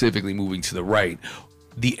are specifically moving to the right,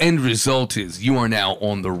 the end result is you are now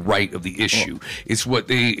on the right of the issue. It's what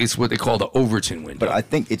they call the Overton window. But I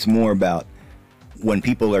think it's more about when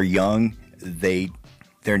people are young, they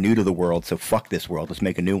they're new to the world, so fuck this world. Let's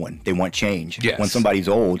make a new one. They want change. Yes. When somebody's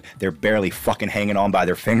old, they're barely fucking hanging on by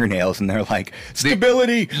their fingernails, and they're like,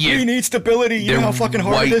 stability. We need stability. You know how fucking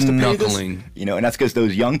hard it is to pay this. You know, and that's because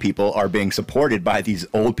those young people are being supported by these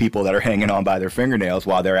old people that are hanging on by their fingernails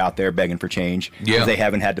while they're out there begging for change. Yeah. Because they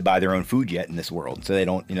haven't had to buy their own food yet in this world, so they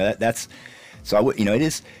don't. You know, that's. So I would. You know, it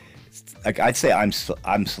is. Like I'd say, I'm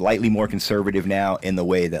slightly more conservative now in the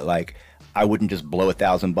way that like. I wouldn't just blow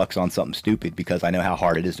 $1,000 on something stupid because I know how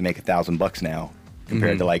hard it is to make $1,000 now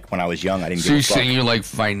compared to like when I was young. I didn't. So you're saying you're like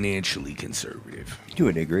financially conservative? To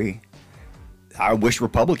a degree. I wish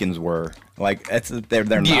Republicans were like they're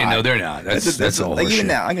not. Yeah, no, they're not. That's all like, even horseshit.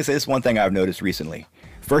 now. I'm gonna say this one thing I've noticed recently.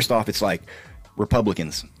 First off, it's like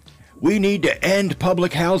Republicans. We need to end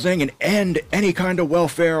public housing and end any kind of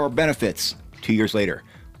welfare or benefits. 2 years later,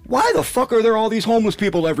 why the fuck are there all these homeless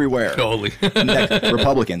people everywhere? Totally. Next,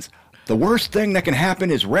 Republicans. The worst thing that can happen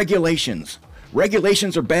is regulations.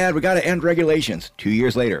 Regulations are bad. We got to end regulations. 2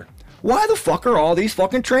 years later, why the fuck are all these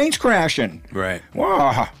fucking trains crashing? Right.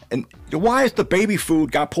 Wow. And why is the baby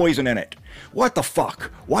food got poison in it? What the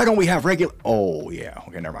fuck? Why don't we have Oh yeah.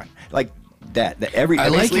 Okay, never mind. Like that. I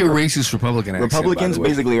like your racist Republican accent, Republicans by the way.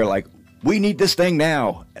 basically are like, we need this thing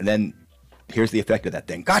now, and then here's the effect of that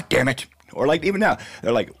thing. God damn it. Or like even now,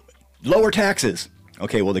 they're like, lower taxes.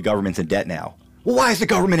 Okay, well the government's in debt now. Well, why is the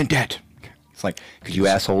government in debt? It's like, because you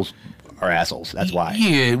assholes are assholes. That's why.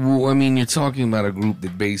 Yeah, well, I mean, you're talking about a group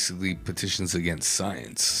that basically petitions against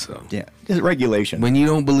science. So Yeah, just regulation. when you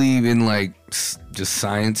don't believe in like just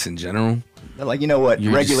science in general, They're like, you know what?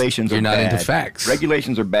 Regulations are bad. You're not into facts.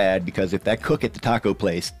 Regulations are bad because if that cook at the taco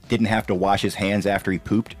place didn't have to wash his hands after he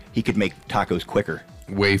pooped, he could make tacos quicker.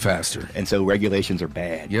 way faster. And so regulations are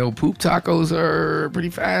bad. Yo, poop tacos are pretty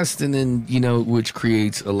fast, and then, you know, which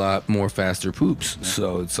creates a lot more faster poops.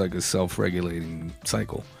 So it's like a self-regulating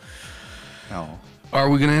cycle. Oh. Are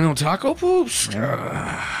we going to end on taco poops?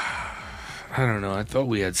 I don't know. I thought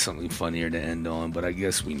we had something funnier to end on, but I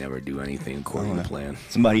guess we never do anything according to plan.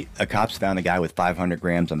 A cops found a guy with 500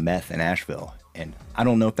 grams of meth in Asheville, and I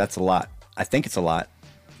don't know if that's a lot. I think it's a lot,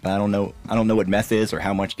 but I don't know what meth is or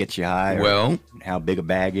how much gets you high or how big a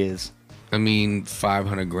bag is. I mean,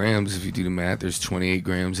 500 grams, if you do the math, there's 28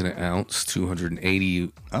 grams in an ounce, 280.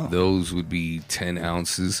 Those would be 10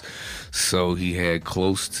 ounces. So he had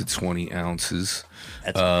close to 20 ounces.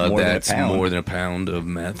 That's more than a pound of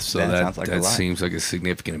meth. So that seems like a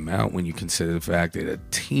significant amount when you consider the fact that a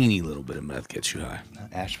teeny little bit of meth gets you high.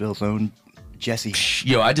 Asheville's own Jesse.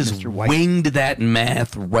 Yo, I just winged that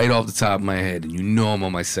math right off the top of my head, and you know I'm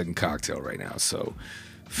on my second cocktail right now. So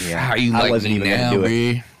how you like wasn't me even now, gonna do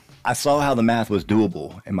it. man? I saw how the math was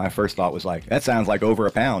doable, and my first thought was like, that sounds like over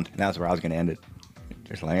a pound. And that's where I was going to end it.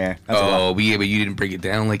 Just like, but you didn't break it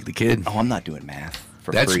down like the kid. Oh, I'm not doing math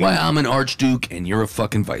for That's free. why I'm an Archduke and you're a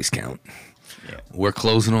fucking Viscount. Yeah. We're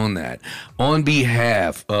closing on that. On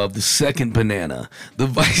behalf of the second banana, the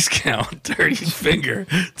Viscount, Dirty Finger,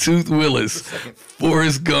 Tooth Willis,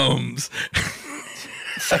 Forrest Gums.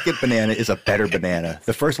 Second banana is a better banana.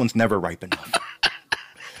 The first one's never ripe enough.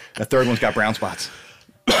 The third one's got brown spots.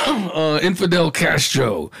 Infidel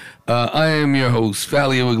Castro. I am your host,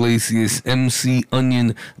 Fallio Iglesias, MC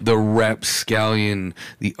Onion, the Rapscallion,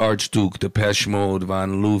 the Archduke, Depeche Mode,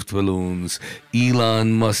 Von Luftballons,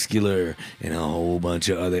 Elon Muscular, and a whole bunch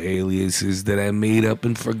of other aliases that I made up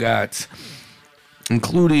and forgot,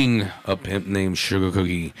 including a pimp named Sugar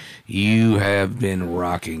Cookie. You have been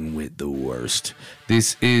rocking with the worst.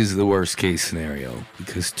 This is the worst case scenario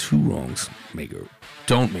because 2 wrongs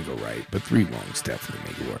don't make a right, but 3 wrongs definitely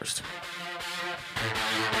make it worst.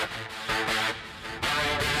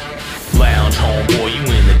 Lounge homeboy,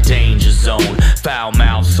 you in the danger zone. Foul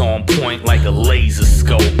mouths on point like a laser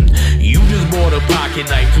scope. You just bought a pocket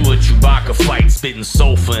knife to a Chewbacca fight, spitting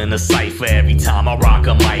sulfur in a cipher every time I rock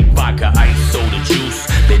a mic. Vodka, ice, soda juice,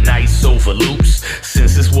 been nice over loops.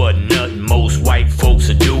 Since this wasn't nothing most white folks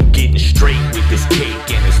would do, getting straight with this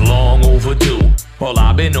cake and it's long overdue. All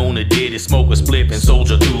I've been known to did is smoke a spliff and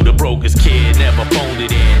soldier through. The brokest kid never phoned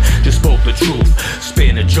it in, just spoke the truth.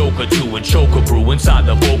 Spin a joke or two and choke a brew inside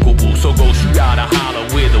the vocal booth. So go shoot out a holler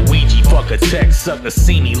with a Ouija, fuck a tech sucker.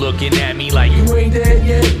 See me looking at me like you ain't dead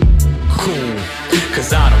yet. Cool,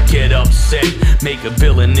 cause I don't get upset. Make a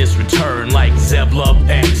villainous return like Zeblub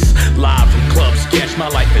X. Live from Club Sketch, my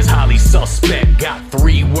life is highly suspect. Got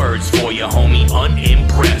 3 words for you, homie,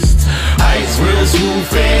 unimpressed. Ice real smooth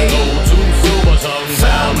fade, silver tongue,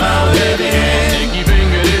 foul mouth, heavy hand, sticky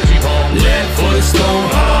finger, itchy palm, lead foot, stone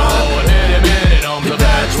hard, the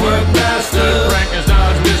patchwork bastard,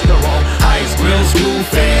 Frankenstein's Mr. Wrong. Ice real smooth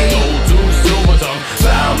fade, silver tongue,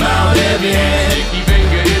 foul mouth, heavy hand, sticky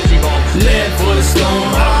finger, itchy palm, lead foot, stone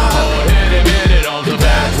hard.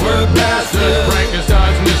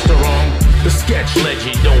 Sketch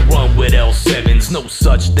legend, don't run with L7s. No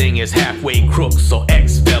such thing as halfway crooks or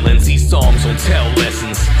ex-felons. These songs don't tell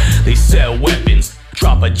lessons, they sell weapons.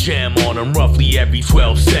 Drop a gem on them roughly every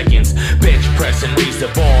 12 seconds. Bench press and raise the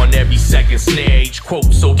bar on every second snare. Each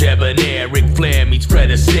quote so debonair. Ric Flair meets Fred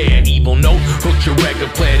Astaire. Evil note, hooked your record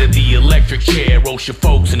player to the electric chair. Roast your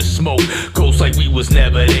folks in the smoke. Ghost like we was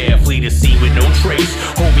never there. Flee to sea with no trace.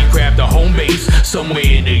 Homie craft a home base somewhere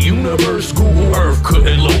in the universe Google Earth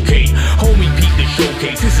couldn't locate. Homie peep the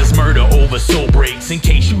showcase. This is murder over soul breaks. In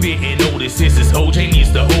case you didn't notice, this is OJ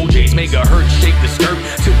meets the OJs. Make a hurt shake the skirt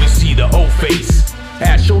till we see the O face.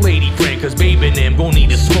 Ask your lady friend, cause babe and them gon'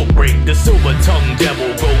 need a smoke break. The silver tongue devil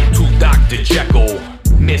go to Dr. Jekyll.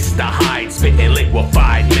 Mr. Hyde spitting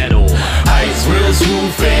liquefied metal. Ice real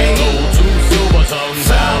smooth fade. Go to silver tongue.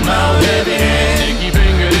 Foul mouth heavy hand. Sticky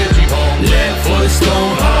finger, itchy palm. Left foot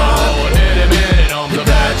stone hard. Hard headed man and arms. The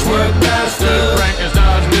patchwork bastard.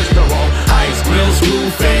 Frankenstein's Mr. Wrong. Ice real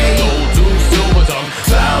smooth fade. Go to silver tongue.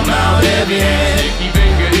 Foul mouth heavy hand. Sticky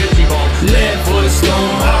finger, itchy palm. Left foot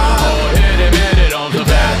stone hard. Hard headed man and arms. The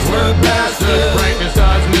patchwork bastard.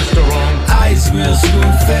 Frankenstein's Mr. Wrong. Ice real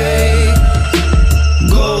smooth fade.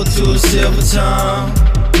 Go to silver tongue.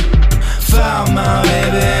 Foul mouth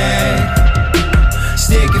heavy.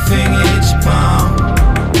 Sticky finger hit your palm.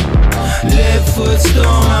 Left foot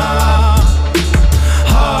stone hard.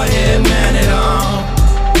 Hard head man at all.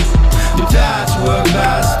 The patchwork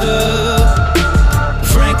bastard.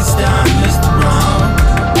 Frankenstein Mr. Wrong.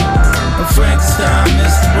 Frankenstein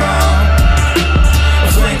Mr. Wrong.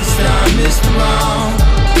 Frankenstein Mr. Wrong.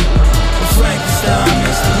 Frankenstein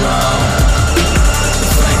Mr. Wrong.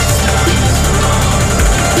 Frankenstein Mr. Wrong.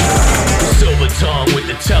 Silver tongue with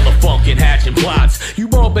the telefunken hatching plots. You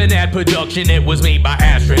bumpin' at production that was made by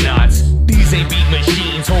astronauts. These ain't beat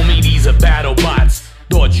machines, homie, these are battle bots.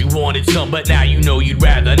 Thought you wanted some, but now you know you'd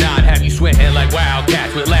rather not. Have you sweating like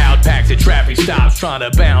wildcats with loud packs at traffic stops, trying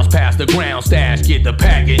to bounce past the ground stash, get the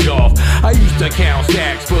package off. I used to count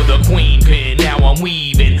stacks for the queen pin, now I'm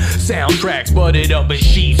weaving soundtracks butted up in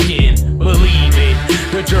sheepskin. Believe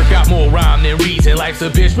it, the jerk got more rhyme than reason. Life's a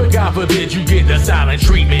bitch, but God forbid you get the silent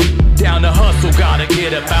treatment. Down the hustle, gotta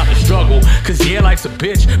get about the struggle. Cause yeah, life's a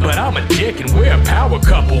bitch, but I'm a dick and we're a power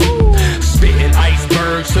couple. Spitting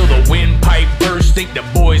icebergs till the windpipe burst. Think the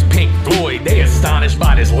boys Pink Floyd, they astonished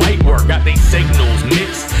by this light work. Got they signals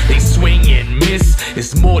mixed, they swing and miss.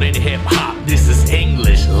 It's more than hip hop, this is